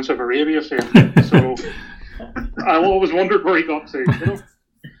of Lawrence of Arabia fame. So I always wondered where he got to.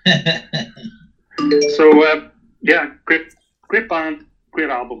 So yeah, great Great band, great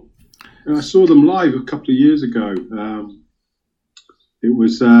album. I saw them live a couple of years ago. It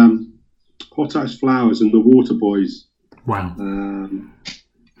was Hothouse Flowers and the Waterboys. Wow.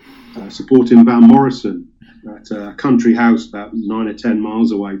 Supporting Van Morrison at a country house about 9 or 10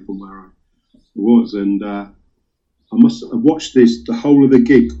 miles away from where I was. And I must have watched the whole of the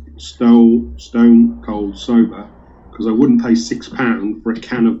gig stone cold sober, because I wouldn't pay £6 for a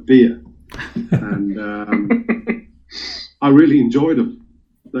can of beer. And I really enjoyed them.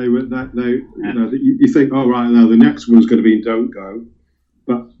 They were you think, oh right, now the next one's going to be Don't Go,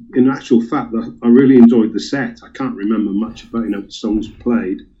 but in actual fact, I really enjoyed the set. I can't remember much about the songs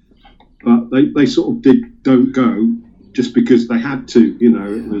played, but they sort of did Don't Go just because they had to.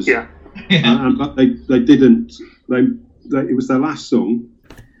 It was but they didn't. It was their last song,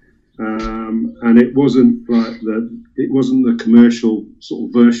 and it wasn't like the commercial sort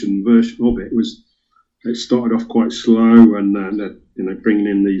of version of it. It started off quite slow, and bringing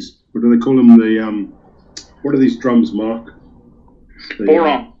in these, what do they call them? What are these drums, Mark?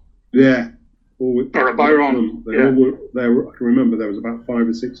 Boron. Yeah. Or a Byron. I can remember there was about 5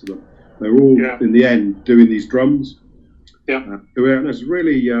 or 6 of them. They were all in the end doing these drums. Yeah. And it's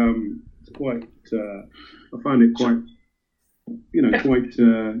really quite. I found it quite. Quite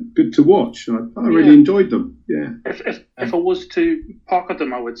good to watch. I really enjoyed them. Yeah. If I was to pocket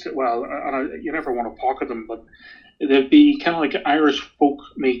them, I would say, you never want to pocket them, but they'd be kind of like Irish folk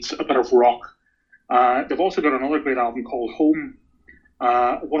meets a bit of rock. They've also got another great album called Home.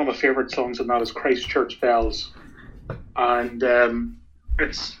 One of my favourite songs in that is Christchurch Bells, and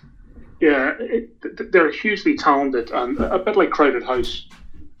they're hugely talented and a bit like Crowded House.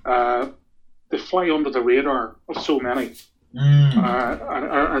 They fly under the radar of so many.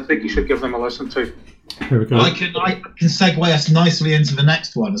 I think you should give them a listen to. Here we go. I can segue us nicely into the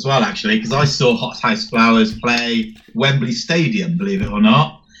next one as well, actually, because I saw Hothouse Flowers play Wembley Stadium, believe it or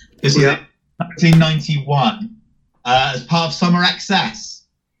not. This was 1991 as part of Summer Excess.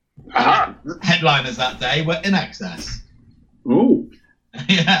 Headliners that day were In Excess. Oh,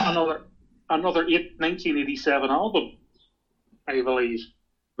 yeah. Another 1987 album, I believe.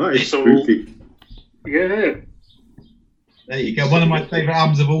 That is spooky. Yeah. There you go. One of my favourite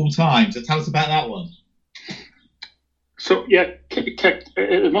albums of all time. So tell us about that one. So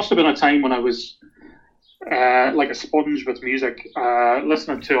it must have been a time when I was like a sponge with music,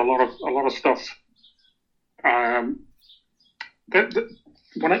 listening to a lot of stuff. When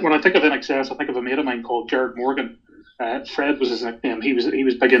I think of NXS, I think of a mate of mine called Jared Morgan. Fred was his nickname. He was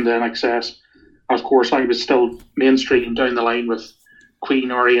big into NXS. Of course, I was still mainstream down the line with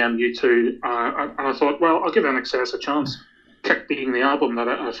Queen, R.E.M., U2, and I thought, well, I'll give NXS a chance. Kick being the album that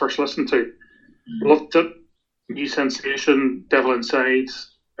I first listened to. Loved it. New Sensation, Devil Inside.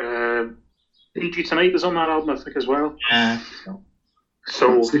 Need You Tonight was on that album, I think, as well. Yeah.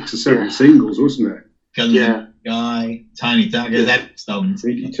 So 6 or 7 singles, wasn't it? Guns Guy, Tiny Daggers, Stones.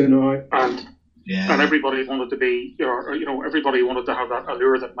 Need You Tonight. And everybody wanted to be, everybody wanted to have that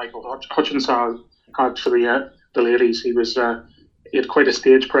allure that Michael Hutchence had for the ladies. He had quite a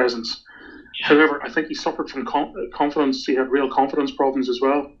stage presence. However, I think he suffered from confidence. He had real confidence problems as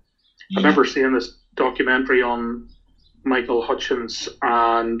well. I remember seeing this documentary on Michael Hutchence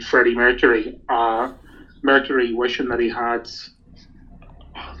and Freddie Mercury. Mercury wishing that he had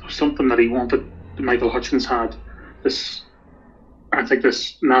something that he wanted. Michael Hutchence had this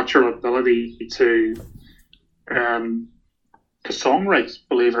natural ability to songwrite,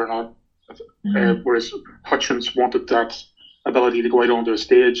 believe it or not. Whereas Hutchence wanted that ability to go out onto a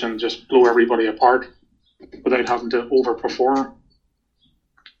stage and just blow everybody apart without having to overperform.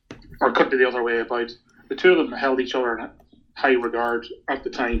 Or it could be the other way about. The two of them held each other in high regard at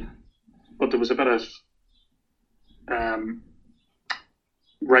the time, but there was a bit of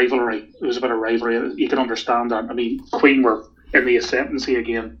rivalry. There was a bit of rivalry. You can understand that. I mean, Queen were in the ascendancy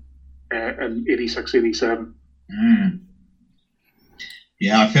again in 86, 87.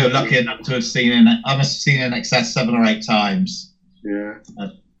 Yeah, I feel lucky enough to have seen it. I must have seen it in excess 7 or 8 times. Yeah.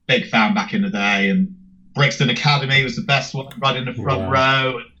 A big fan back in the day. And Brixton Academy was the best one, right in the front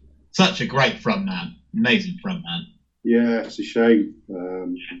row. Such a great front man. Amazing front man. Yeah, it's a shame.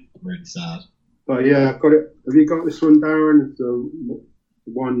 Really sad. But yeah, I've got it. Have you got this one, Darren? The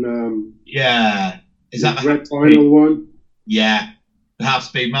one. Yeah. Is that the red vinyl one? Yeah. The half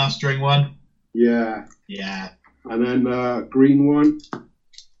speed mastering one? Yeah. Yeah. And then green one?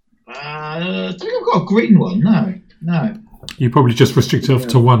 I think I've got a green one. No. You probably just restricted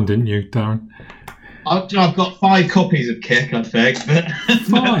yourself to one, didn't you, Darren? I've got 5 copies of Kick, I think, but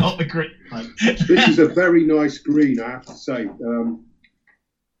not the green one. This is a very nice green, I have to say.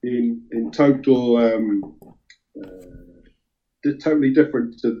 In total totally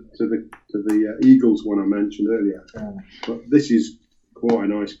different to the Eagles one I mentioned earlier. But this is quite a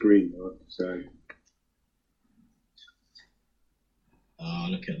nice green, I have to say. Oh,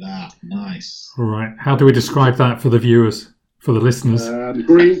 look at that. Nice. All right. How do we describe that for the viewers, for the listeners?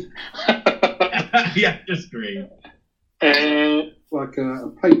 Green. Yeah, just green. Like a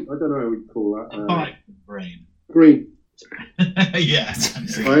paint, I don't know how we'd call that. Pipe green. Green. Yeah.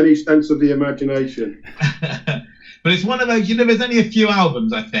 By any sense of the imagination. But it's one of those, there's only a few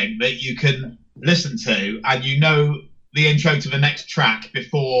albums, I think, that you can listen to and you know the intro to the next track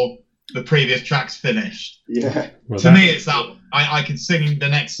before the previous track's finished. Yeah. Well, To me, it's that I can sing the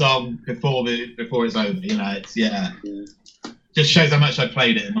next song before it's over. It's just shows how much I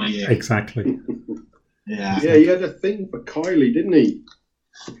played it in my year. exactly. Yeah. Yeah, he had a thing for Kylie, didn't he?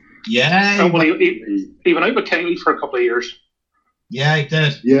 Yeah. Well, he went out with Kylie for a couple of years. Yeah, he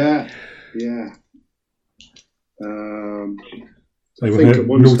did. Yeah. They I were think at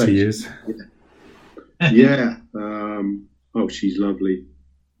one naughty stage- years. Yeah. She's lovely.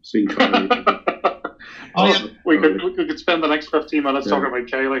 Sing Kylie. Oh, yeah. We could spend the next 15 minutes talking about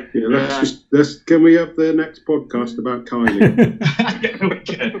Kylie. Yeah, can we have the next podcast about Kylie?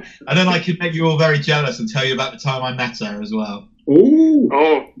 Okay. And then I could make you all very jealous and tell you about the time I met her as well. Ooh.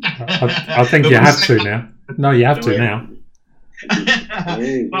 Oh, I think you have to now. No, you have to now.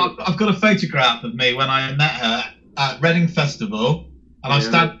 Well, I've got a photograph of me when I met her at Reading Festival, and I'm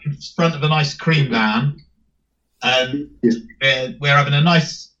standing in front of an ice cream van, and we're having a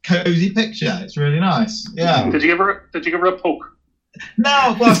nice, cozy picture. It's really nice. Yeah. did you give her a poke?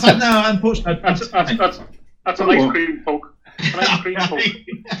 No, well, no, unfortunately. That's an ice cream poke. An ice cream poke.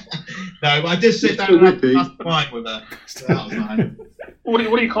 No, but I did sit down and have a glass of wine with her. So that was nice. What do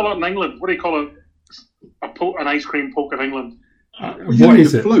you call it in England? What do you call it? An ice cream poke in England? What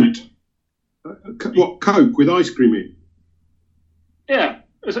is it? Float. What, Coke with ice cream in? Yeah.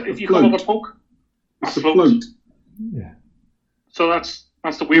 Is it, if you float. call it a poke? It's a float. Yeah. So that's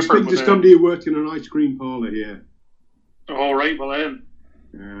the weird part. There's somebody who worked in an ice cream parlour here. All right, well then.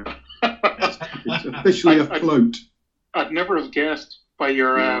 Yeah. It's officially a float. I'd never have guessed by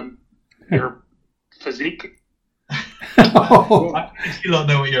your physique. I still don't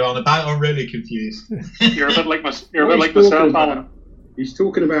know what you're on about. I'm really confused. You're a bit like myself, Alan. He's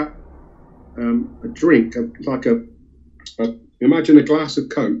talking about a drink, imagine a glass of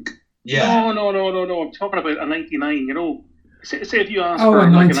Coke. Yeah. No. I'm talking about a 99. Say if you ask Oh, for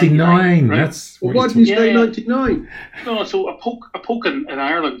a like 99. right? That's Well, what why you did you say 99? No. So a poke in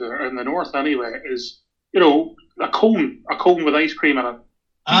Ireland or in the north anyway is a cone with ice cream in it.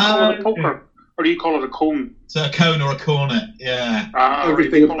 Do you call it a poke or do you call it a cone? So a cone or a cornet. Yeah.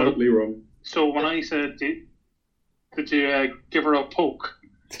 Everything apparently wrong. So when I said, did you give her a poke?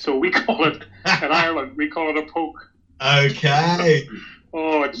 So we call it in Ireland. We call it a poke. Okay.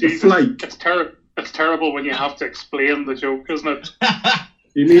 Oh, Jesus. Flake. It's terrible when you have to explain the joke, isn't it?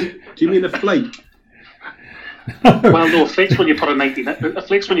 Do you mean a flake? Well, no, a flake's when you put a 99. A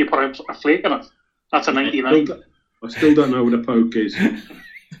flake's when you put a flake in it. That's a 99. I still don't know what a poke is.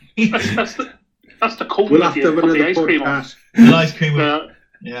 That's the cone We'll have to have put the another ice cream on. podcast. An ice cream with,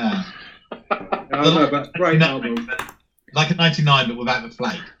 yeah. I don't know, but great album. Like a 99, but without the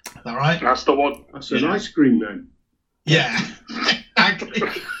flake. Is that right? That's the one. That's an ice cream then. Yeah. Exactly.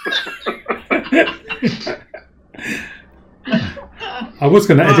 I was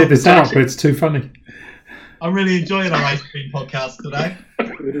going to edit this out, but it's too funny. I'm really enjoying our ice cream podcast today.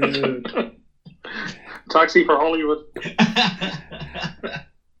 Taxi for Hollywood.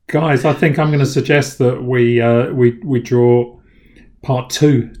 Guys, I think I'm going to suggest that we draw part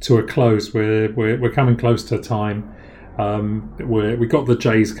 2 to a close. We're coming close to time. We got the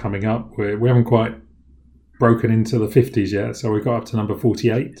J's coming up. We haven't quite broken into the 50s yet, so we got up to number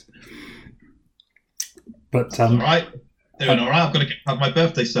 48. But all right, doing all right. I've got to have my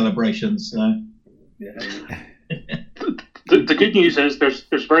birthday celebrations. So. The good news is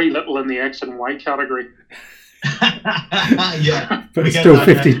there's very little in the X and Y category. Yeah, but it's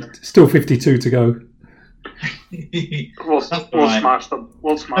still 52 to go. We'll smash them.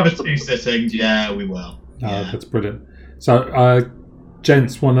 We'll smash Number them. 2 sittings. Yeah, we will. Yeah. That's brilliant. So,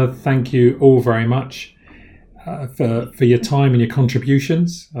 gents, want to thank you all very much for your time and your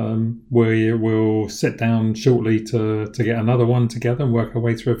contributions. We will sit down shortly to get another one together and work our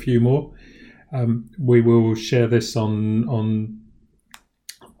way through a few more. We will share this on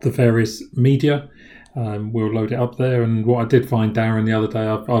the various media. We'll load it up there. And what I did find, Darren, the other day,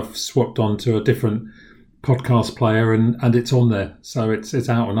 I've swapped onto a different podcast player and it's on there. So it's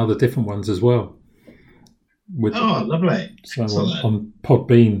out on other different ones as well. Lovely. So on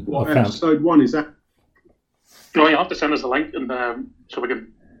Podbean, What I found. episode 1 is that? You know, you have to send us the link, and so we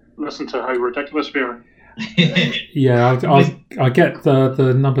can listen to how ridiculous we are. Yeah, I get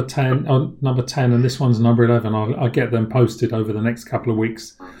the number 10, number 10, and this one's number 11. I'll get them posted over the next couple of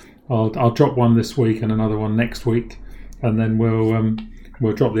weeks. I'll drop one this week and another one next week, and then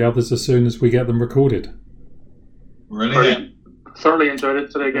we'll drop the others as soon as we get them recorded. Brilliant. Thoroughly enjoyed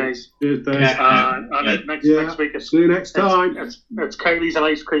it today, guys. Cheers, Dave. And next week, See you next time. It's Kylie's and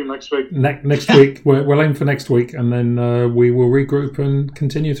ice cream next week. Next week, we'll aim for next week, and then we will regroup and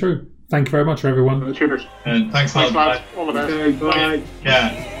continue through. Thank you very much, everyone. Cheers. Thanks, lads. Bye. All the best. Okay, bye.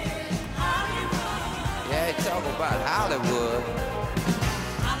 Yeah. Yeah, talk about Hollywood.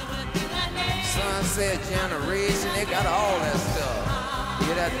 Sunset Generation, they got all that stuff.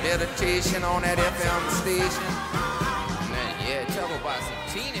 Hear that meditation on that FM station? Man, yeah, talk about some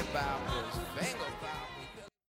teeny boppers, finger boppers.